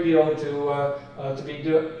still a great deal to be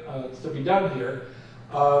done here.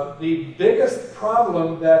 The biggest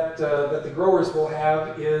problem that the growers will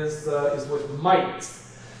have is with mites.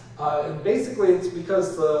 And basically it's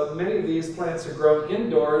because many of these plants are grown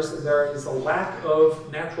indoors and there is a lack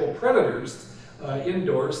of natural predators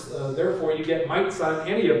indoors. Therefore you get mites on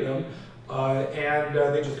any of them and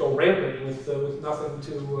they just go rampant with nothing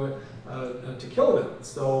to kill them.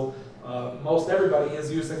 So most everybody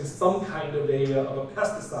is using some kind of a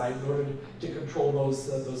pesticide in order to control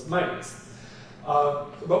those mites.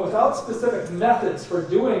 But without specific methods for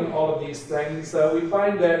doing all of these things, we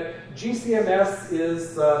find that GCMS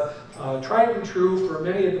is tried and true for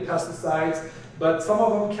many of the pesticides, but some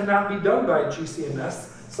of them cannot be done by GCMS.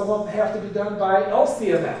 Some of them have to be done by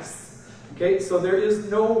LCMS. Okay, so there is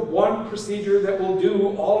no one procedure that will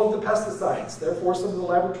do all of the pesticides. Therefore, some of the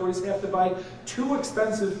laboratories have to buy 2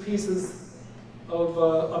 expensive pieces of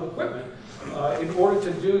equipment in order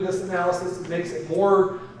to do this analysis. It makes it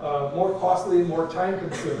more costly and more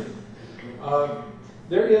time-consuming.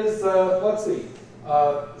 There is, let's see,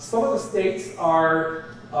 some of the states are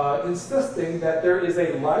insisting that there is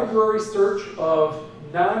a library search of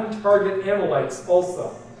non-target analytes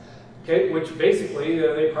also. Okay, which basically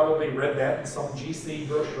they probably read that in some GC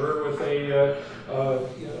brochure with a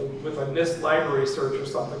NIST library search or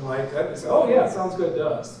something like that. And say, oh yeah, it sounds good to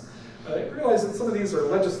us. I realize that some of these are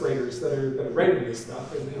legislators that are writing this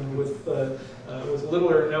stuff, and with little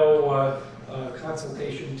or no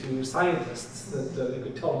consultation to scientists that they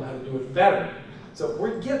could tell them how to do it better. So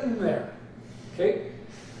we're getting there. Okay.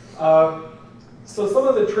 So some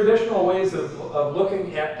of the traditional ways of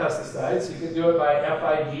looking at pesticides, you can do it by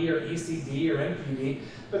FID or ECD or NPV,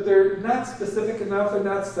 but they're not specific enough, they're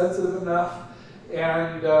not sensitive enough,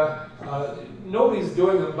 and nobody's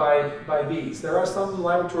doing them by these. There are some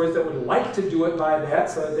laboratories that would like to do it by that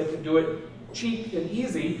so that they can do it cheap and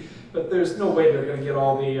easy, but there's no way they're going to get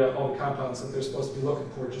all the compounds that they're supposed to be looking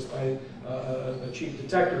for just by a cheap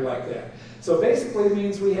detector like that. So basically it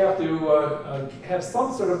means we have to have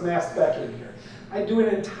some sort of mass spec in here. I do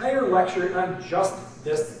an entire lecture on just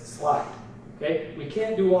this slide. Okay, we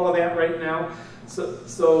can't do all of that right now.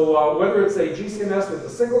 So whether it's a GCMS with a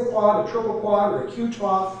single quad, a triple quad, or a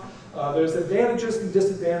QTOF, there's advantages and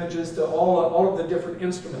disadvantages to all of the different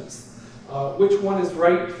instruments. Which one is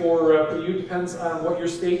right for you depends on what your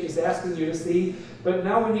state is asking you to see. But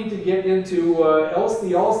now we need to get into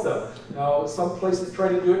LC also. Now, some places try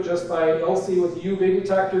to do it just by LC with a UV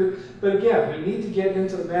detector. But again, we need to get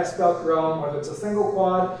into the mass spec realm, whether it's a single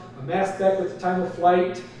quad, a mass spec with the time of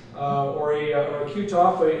flight, or a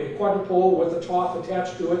QTOF, a quadrupole with a TOF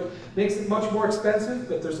attached to it. Makes it much more expensive,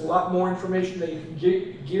 but there's a lot more information that you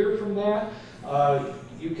can gear from that.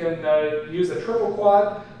 You can use a triple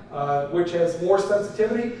quad, which has more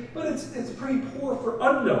sensitivity, but it's pretty poor for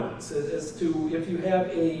unknowns as to if you have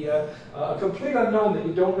a complete unknown that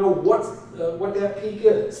you don't know what that peak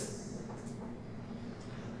is.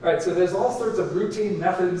 All right, so there's all sorts of routine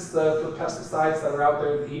methods for pesticides that are out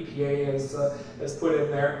there. The EPA has put in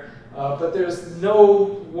there, but there's no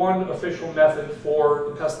one official method for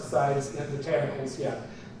the pesticides in the botanicals yet.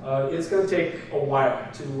 It's going to take a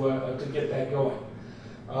while to get that going.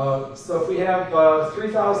 So if we have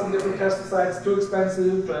 3,000 different pesticides, too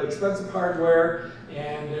expensive, expensive hardware,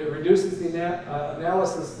 and it reduces the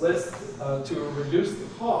analysis list to reduce the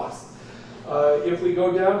cost. If we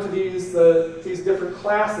go down to these different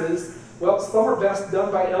classes, well, some are best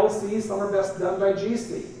done by LC, some are best done by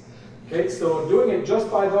GC. Okay, so doing it just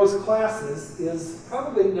by those classes is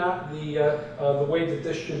probably not the way that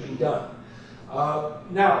this should be done.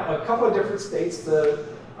 Now, a couple of different states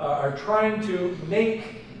are trying to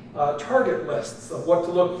make target lists of what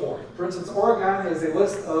to look for. For instance, Oregon has a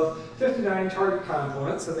list of 59 target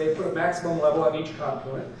components, and they put a maximum level on each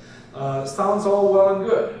component. Sounds all well and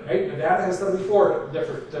good, right? Nevada has 74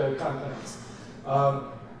 different components.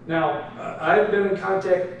 Now, I've been in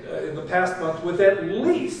contact in the past month with at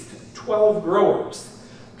least 12 growers,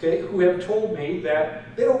 okay, who have told me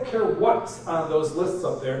that they don't care what's on those lists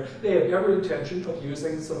up there. They have every intention of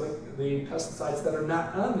using some of the pesticides that are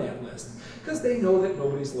not on that list because they know that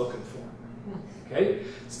nobody's looking for them. Okay,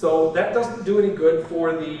 so that doesn't do any good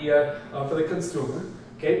for the consumer.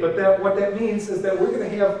 Okay, but what that means is that we're going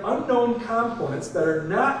to have unknown components that are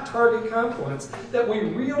not target components that we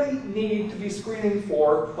really need to be screening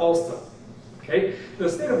for also. Okay, the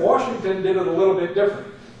state of Washington did it a little bit different.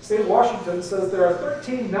 The state of Washington says there are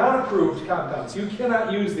 13 non-approved compounds. You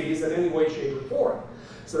cannot use these in any way, shape, or form.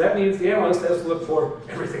 So that means the analyst has to look for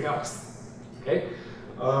everything else. Okay,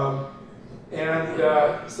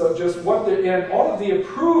 so just and all of the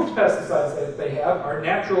approved pesticides that they have are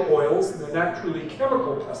natural oils, and they're not truly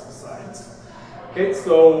chemical pesticides. Okay,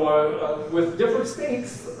 so with different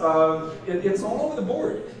states, it's all over the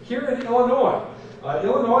board. Here in Illinois,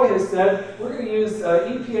 Illinois has said we're going to use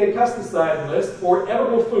EPA pesticide list for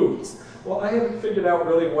edible foods. Well, I haven't figured out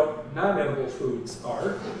really what non-edible foods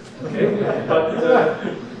are. Okay,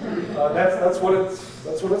 but that's what it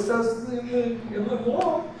says in the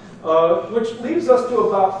law. Which leaves us to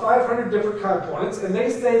about 500 different components, and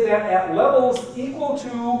they say that at levels equal to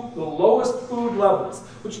the lowest food levels,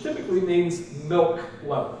 which typically means milk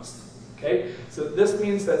levels. Okay, so this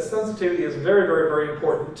means that sensitivity is very, very, very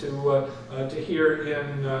important to here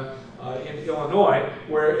in Illinois,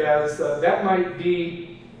 whereas that might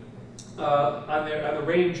be on the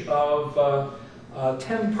range of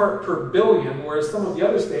 10 part per billion, whereas some of the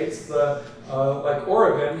other states, like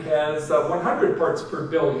Oregon, has 100 parts per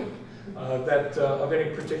billion of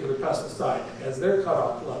any particular pesticide as their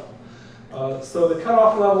cutoff level. So the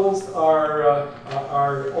cutoff levels are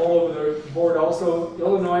all over the board also.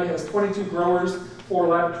 Illinois has 22 growers, 4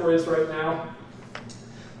 laboratories right now.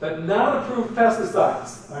 But non-approved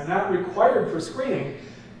pesticides are not required for screening,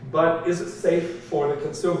 but is it safe for the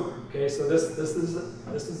consumer? Okay, so this is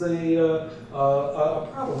a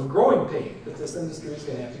problem, a growing pain that this industry is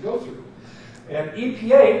going to have to go through. And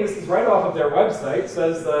EPA, this is right off of their website,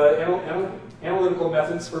 says analytical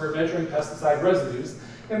methods for measuring pesticide residues.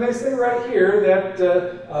 And they say right here that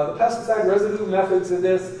the pesticide residue methods in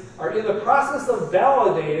this are in the process of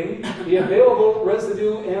validating the available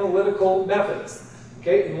residue analytical methods.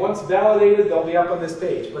 Okay, and once validated, they'll be up on this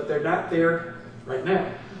page, but they're not there right now.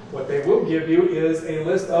 What they will give you is a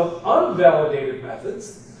list of unvalidated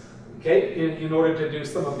methods, okay, in order to do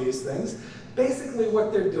some of these things. Basically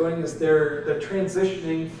what they're doing is they're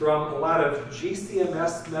transitioning from a lot of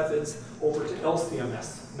GCMS methods over to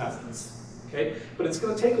LCMS methods. Okay? But it's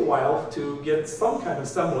going to take a while to get some kind of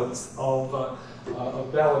semblance of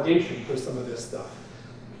validation for some of this stuff.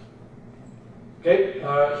 Okay,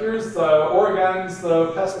 here's Oregon's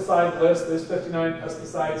pesticide list. There's 59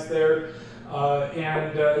 pesticides there.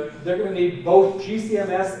 And they're going to need both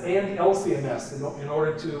GCMS and LCMS in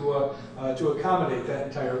order to accommodate that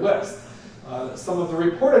entire list. Some of the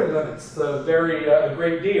reporting limits vary a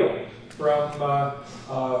great deal, from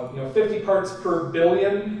 50 parts per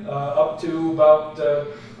billion up to about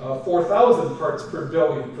 4,000 parts per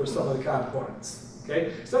billion for some of the components.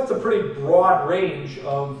 Okay, so that's a pretty broad range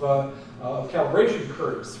of calibration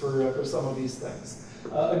curves for some of these things.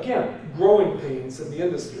 Again, growing pains in the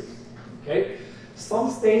industry. Okay,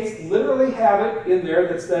 some states literally have it in there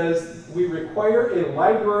that says we require a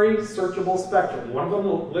library searchable spectrum. One of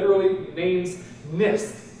them literally names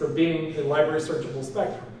NIST for being a library searchable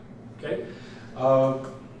spectrum. Okay,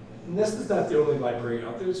 NIST is not the only library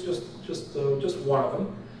out there. It's just one of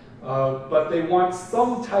them. But they want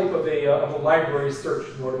some type of a library search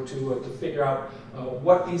in order to figure out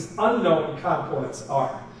what these unknown components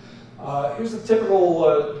are. Here's a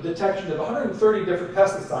typical detection of 130 different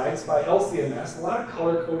pesticides by LCMS. A lot of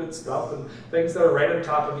color-coded stuff and things that are right on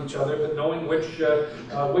top of each other, but knowing which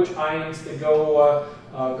ions to go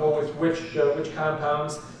with which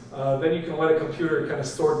compounds. Then you can let a computer kind of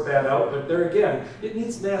sort that out. But there again, it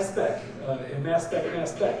needs mass spec, and mass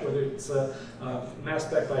spec, whether it's mass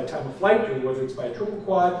spec by time of flight or whether it's by a triple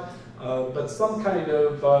quad, but some kind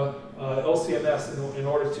of LCMS in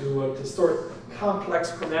order to sort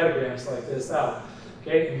complex chromatograms like this out.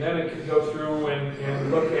 Okay, and then it can go through and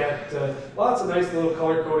look at lots of nice little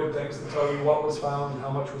color-coded things to tell you what was found and how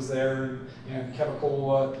much was there, and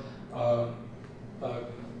chemical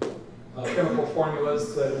chemical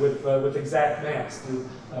formulas with exact mass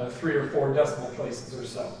to 3 or 4 decimal places or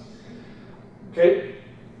so. Okay,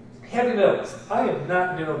 heavy metals. I am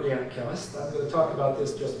not an inorganic chemist. I'm going to talk about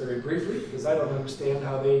this just very briefly because I don't understand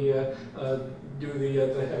how they do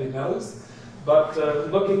the heavy metals. But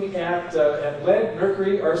looking at lead,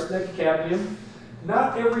 mercury, arsenic, cadmium,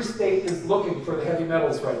 not every state is looking for the heavy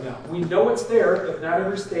metals right now. We know it's there, but not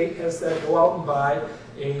every state has said go out and buy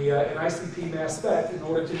an ICPMS spec in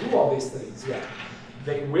order to do all these things yet.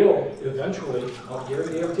 They will eventually, I'll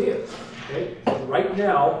guarantee it. Okay? Right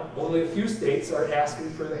now, only a few states are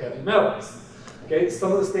asking for the heavy metals. Okay?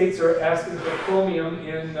 Some of the states are asking for chromium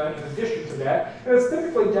in addition to that, and it's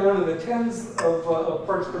typically down in the tens of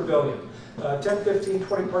parts per billion. 10, 15,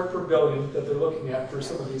 20 parts per billion that they're looking at for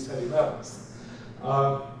some of these heavy metals.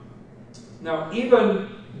 Now, even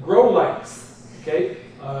grow lights, okay,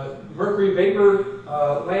 mercury vapor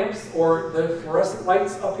lamps or the fluorescent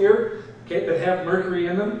lights up here, okay, that have mercury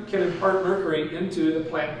in them can impart mercury into the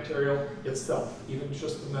plant material itself, even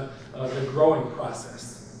just in the growing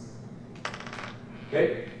process.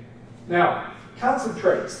 Okay, now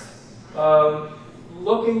concentrates.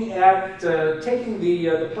 Looking at taking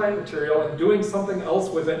the plant material and doing something else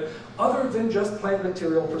with it other than just plant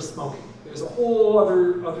material for smoking. There's a whole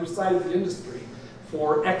other side of the industry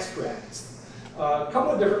for extracts. A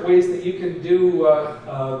couple of different ways that you can do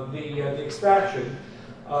the extraction.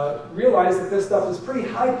 Realize that this stuff is pretty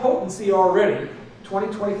high potency already,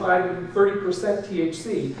 20, 25, even 30%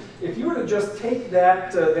 THC. If you were to just take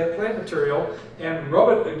that plant material and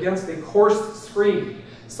rub it against a coarse screen,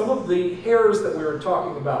 some of the hairs that we were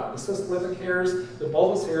talking about, the cystolytic hairs, the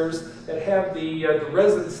bulbous hairs that have the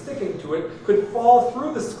resin sticking to it, could fall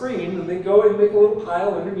through the screen and they go and make a little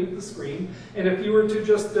pile underneath the screen. And if you were to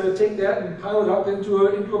just take that and pile it up into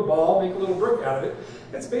a ball, make a little brick out of it,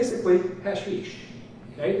 it's basically hashish.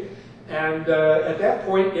 Okay? And at that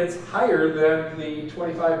point, it's higher than the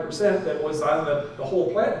 25% that was on the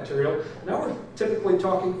whole plant material. Now we're typically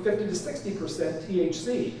talking 50 to 60%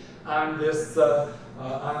 THC on this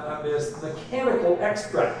mechanical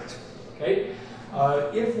extract. Okay,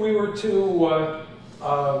 if we were to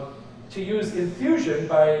use infusion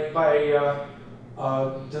by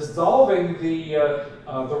dissolving the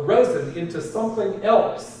resin into something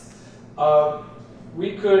else,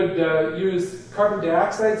 we could use carbon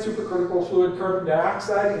dioxide, supercritical fluid carbon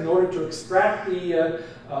dioxide, in order to extract the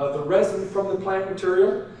resin from the plant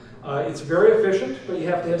material. It's very efficient, but you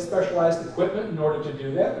have to have specialized equipment in order to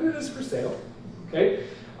do that, but it is for sale. Okay,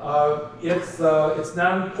 it's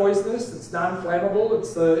non-poisonous, it's non-flammable,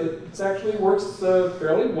 it actually works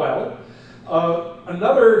fairly well.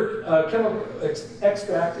 Another chemical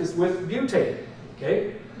extract is with butane.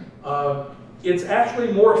 Okay, It's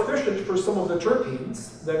actually more efficient for some of the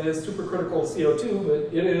terpenes than is supercritical CO2,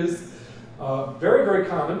 but it is very, very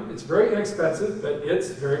common. It's very inexpensive, but it's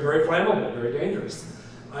very, very flammable, very dangerous.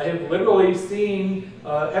 I have literally seen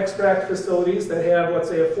extract facilities that have, let's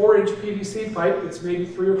say, a 4-inch PVC pipe that's maybe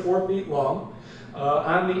 3 or 4 feet long.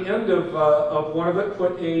 On the end of one of it,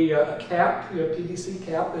 put a cap, a PVC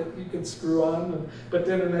cap that you can screw on, but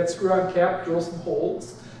then in that screw-on cap, drill some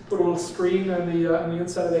holes. Put a little screen on the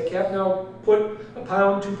inside of that cap. Now put 1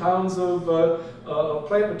 pound, 2 pounds of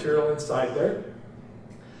plant material inside there.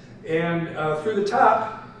 And through the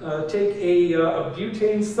top, take a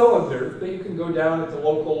butane cylinder that you can go down at the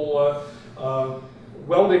local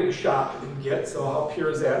welding shop and get. So how pure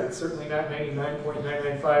is that? It's certainly not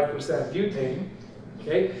 99.995% butane.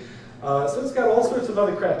 Okay, so it's got all sorts of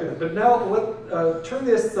other crap in it. But now turn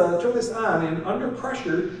this on, and under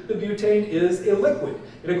pressure, the butane is a liquid,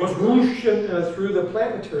 and it goes whoosh through the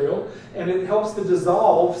plant material, and it helps to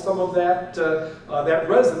dissolve some of that that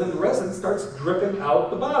resin, and the resin starts dripping out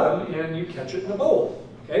the bottom, and you catch it in a bowl.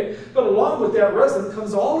 Okay, but along with that resin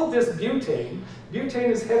comes all of this butane. Butane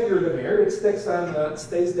is heavier than air; it sticks on,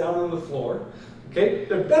 stays down on the floor. Okay,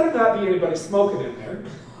 there better not be anybody smoking in there.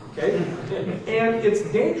 Okay, and it's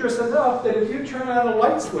dangerous enough that if you turn on a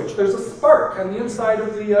light switch, there's a spark on the inside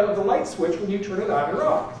of the light switch when you turn it on or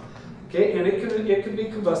off. Okay, and it can be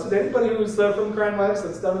combusted. Anybody who's from crime labs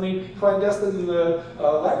that's done any clandestine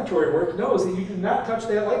laboratory work knows that you do not touch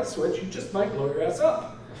that light switch. You just might blow your ass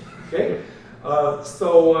up. Okay.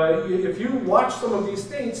 If you watch some of these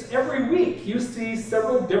states, every week you see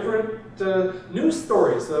several different news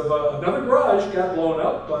stories of another garage got blown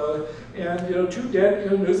up and 2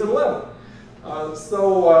 dead, news at 11.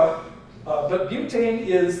 But butane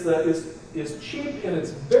is cheap, and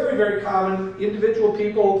it's very, very common. Individual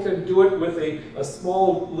people can do it with a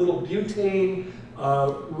small little butane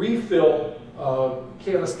refill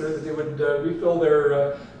canister that they would refill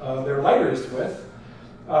their lighters with.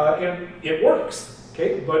 And it works,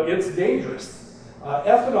 okay, but it's dangerous.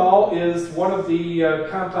 Ethanol is one of the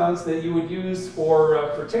compounds that you would use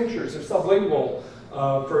for tinctures or sublingual,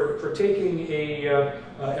 for taking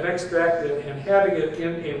an extract and having it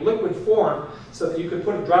in a liquid form so that you could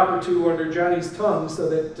put a drop or 2 under Johnny's tongue so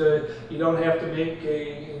that you don't have to make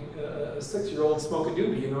a 6-year-old smoke a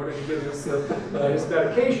doobie in order to give his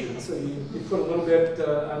medication. So you put a little bit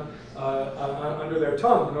under their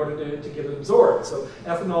tongue in order to get it absorbed. So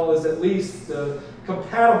ethanol is at least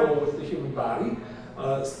compatible with the human body.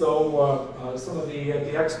 Some of the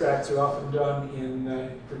extracts are often done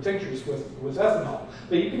for tinctures with ethanol.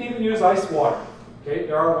 But you can even use ice water. Okay,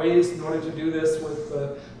 there are ways in order to do this with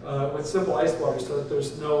simple ice water, so that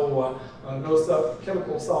there's no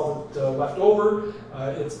chemical solvent left over.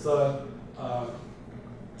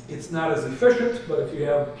 It's not as efficient, but if you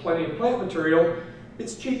have plenty of plant material,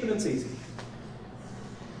 it's cheap and it's easy.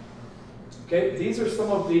 Okay, these are some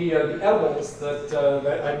of the edibles that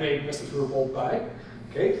I made Mrs. Ruppel buy.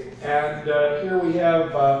 Okay, and here we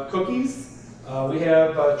have cookies. We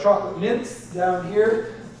have chocolate mints down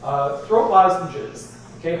here. Throat lozenges.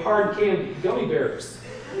 Okay, hard candy, gummy bears.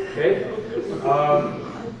 Okay,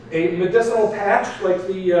 a medicinal patch like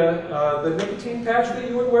the nicotine patch that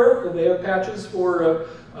you would wear. They have patches for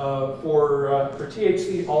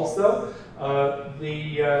THC also.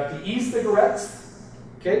 The e-cigarettes.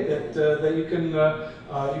 Okay, that you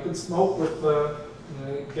can smoke with.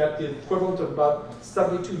 Got the equivalent of about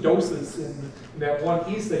 72 doses in that one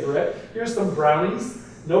e-cigarette. Here's some brownies.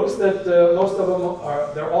 Notice that most of them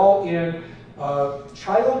they're all in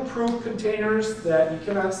child-proof containers that you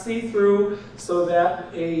cannot see through, so that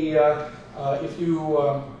if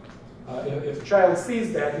a child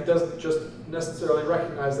sees that, he doesn't just necessarily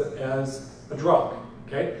recognize it as a drug.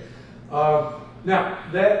 Okay. Now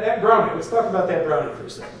that brownie. Let's talk about that brownie for a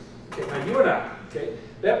second. Okay. Now you and I. Okay.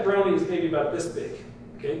 That brownie is maybe about this big.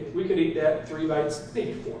 Okay. We could eat that 3 bites,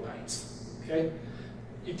 maybe 4 bites. Okay.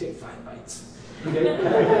 You take 5 bites. Okay.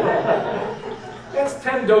 That's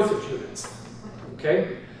 10 dosage units.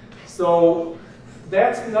 Okay. So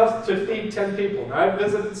that's enough to feed 10 people. Now, I've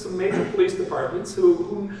visited some major police departments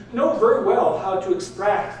who know very well how to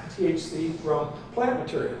extract THC from plant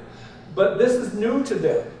material. But this is new to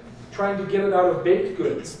them, trying to get it out of baked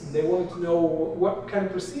goods. They wanted to know what kind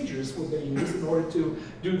of procedures would they use in order to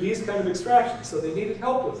do these kind of extractions. So they needed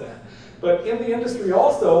help with that. But in the industry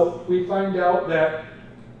also, we find out that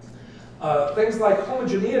things like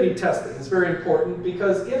homogeneity testing is very important,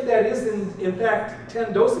 because if that is in fact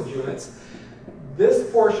 10 dosage units,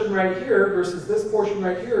 this portion right here versus this portion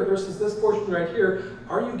right here versus this portion right here,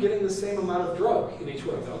 are you getting the same amount of drug in each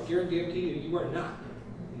one? I'll guarantee you are not.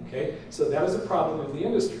 Okay, so that is a problem of the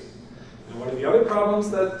industry. And one of the other problems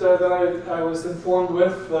that I was informed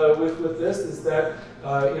with this is that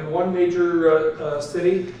in one major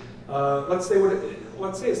city, let's say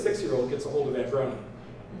a 6-year-old gets a hold of that brownie.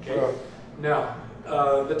 Okay. Now,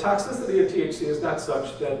 the toxicity of THC is not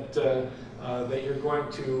such that that you're going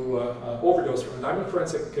to overdose from it. I'm a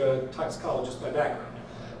forensic toxicologist by background.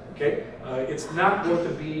 Okay, it's not going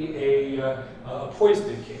to be a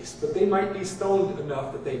poisoning case, but they might be stoned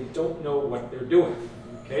enough that they don't know what they're doing.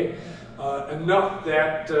 Okay, enough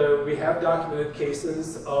that we have documented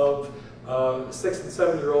cases of 6 and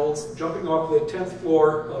 7-year-olds jumping off the 10th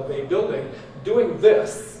floor of a building, doing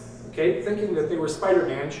this, okay, thinking that they were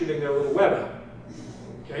Spider-Man shooting their little web out.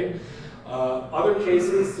 Okay, other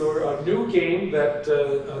cases, or a new game that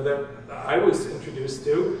that I was introduced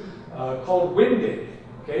to, called winding.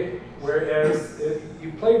 Okay, whereas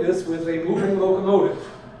you play this with a moving locomotive.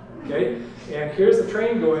 Okay, and here's a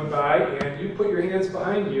train going by, and you put your hands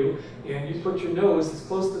behind you, and you put your nose as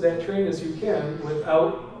close to that train as you can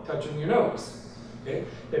without touching your nose. Okay,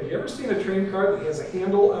 have you ever seen a train car that has a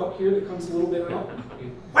handle out here that comes a little bit out?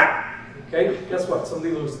 Whack! Okay, guess what?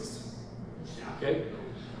 Somebody loses. Okay,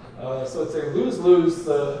 so it's a lose-lose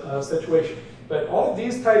situation. But all of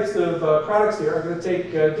these types of products here are going to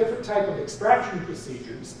take different type of extraction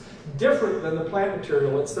procedures, different than the plant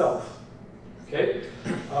material itself. Okay,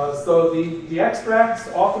 so the extracts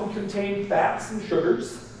often contain fats and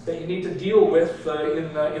sugars that you need to deal with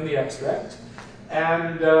in the extract,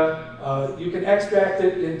 and you can extract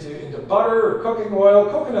it into butter or cooking oil.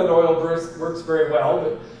 Coconut oil works very well,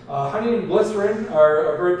 but honey and glycerin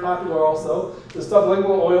are very popular also. The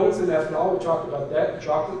sublingual oils and ethanol, we talked about that.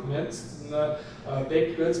 Chocolate, mints,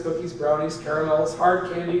 baked goods, cookies, brownies, caramels,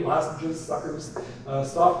 hard candy, lozenges, suckers,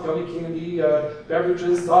 soft gummy candy,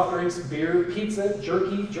 beverages, soft drinks, beer, pizza,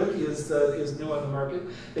 jerky. Jerky is new on the market.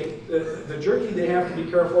 The jerky they have to be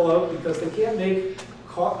careful of because they can't make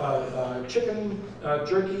chicken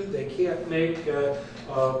jerky, they can't make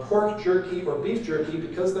pork jerky or beef jerky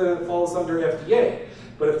because that falls under FDA.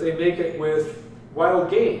 But if they make it with wild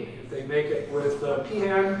game, if they make it with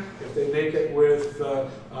peahen, if they make it with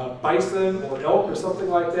bison or elk or something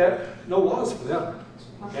like that, no laws for them.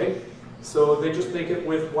 Okay, so they just make it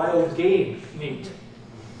with wild game meat.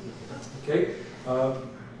 Okay,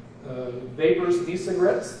 vapors and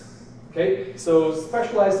e-cigarettes. Okay, so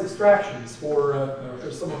specialized extractions for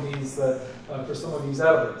some of these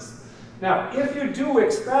edibles. Now, if you do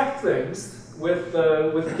extract things with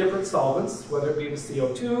different solvents, whether it be with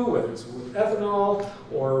CO2, whether it's with ethanol,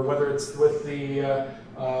 or whether it's with the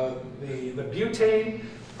butane,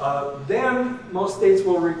 then most states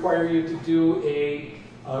will require you to do a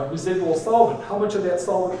residual solvent. How much of that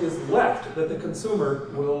solvent is left that the consumer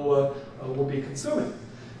will be consuming?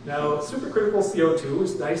 Now, supercritical CO2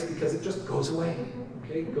 is nice because it just goes away.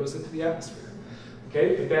 Okay, it goes into the atmosphere.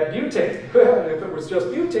 Okay, but that butane, well, if it was just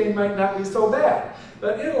butane, might not be so bad.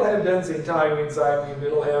 But it'll have benzene, toluene, xylene,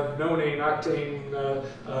 it'll have nonane, octane,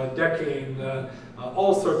 decane,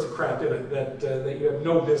 all sorts of crap in it that you have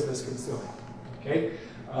no business consuming. Okay,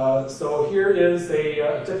 so here is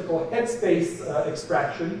a typical Headspace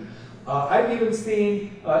extraction. I've even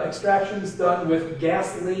seen extractions done with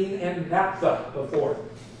gasoline and naphtha before.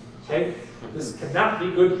 Okay, this cannot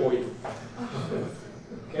be good for you.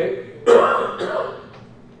 Okay.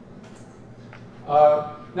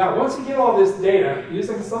 Now, once you get all this data,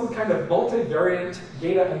 using some kind of multivariate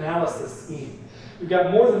data analysis scheme, you've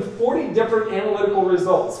got more than 40 different analytical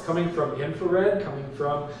results coming from infrared, coming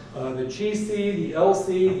from the GC, the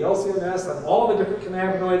LC, the LCMS, and all the different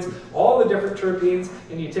cannabinoids, all the different terpenes,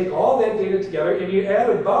 and you take all that data together and you add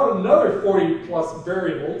about another 40 plus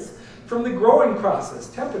variables from the growing process,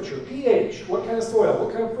 temperature, pH, what kind of soil,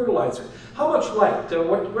 what kind of fertilizer, how much light,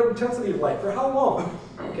 what intensity of light, for how long,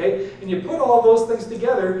 okay? And you put all those things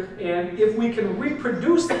together, and if we can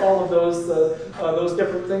reproduce all of those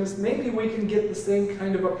different things, maybe we can get the same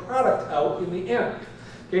kind of a product out in the end.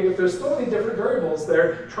 Okay, but there's so many different variables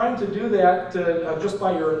there. Trying to do that just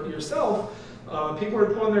by yourself, people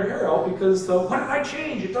are pulling their hair out because, what did I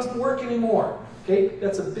change? It doesn't work anymore. Okay,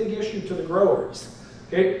 that's a big issue to the growers.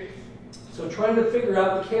 Okay. So trying to figure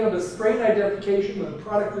out the cannabis strain identification and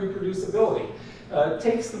product reproducibility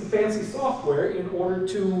takes some fancy software in order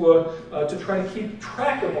to try to keep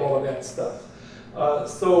track of all of that stuff.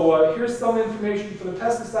 So here's some information for the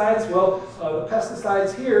pesticides. Well, the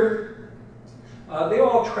pesticides here, they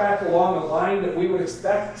all track along a line that we would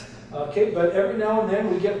expect. Okay, but every now and then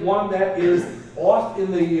we get one that is off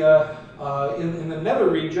in the nether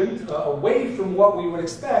region, away from what we would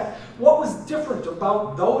expect. What was different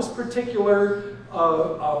about those particular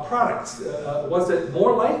products. Was it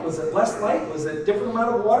more light? Was it less light? Was it a different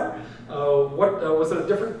amount of water? Was it a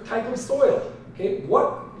different type of soil? Okay,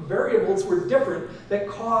 what variables were different that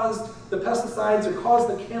caused the pesticides or caused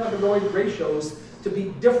the cannabinoid ratios to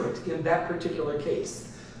be different in that particular case?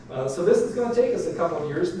 So this is going to take us a couple of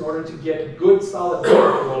years in order to get good solid data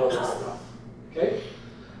for all of this stuff. Okay,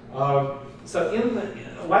 so in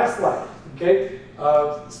the last slide, okay.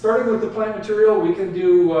 Starting with the plant material, we can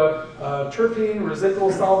do terpene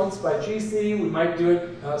residual solvents by GC. We might do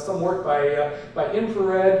it some work by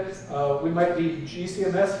infrared. We might be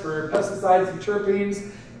GCMS for pesticides and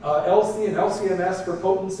terpenes, LC and LCMS for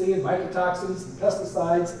potency and mycotoxins and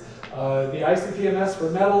pesticides, the ICPMS for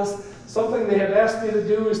metals. Something they have asked me to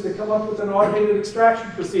do is to come up with an automated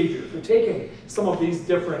extraction procedure for taking some of these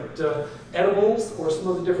different edibles or some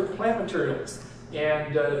of the different plant materials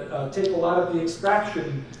and take a lot of the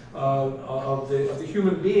extraction of the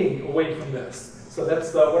human being away from this. So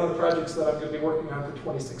that's one of the projects that I'm going to be working on for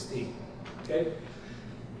 2016. Okay?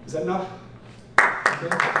 Is that enough?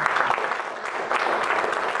 Okay.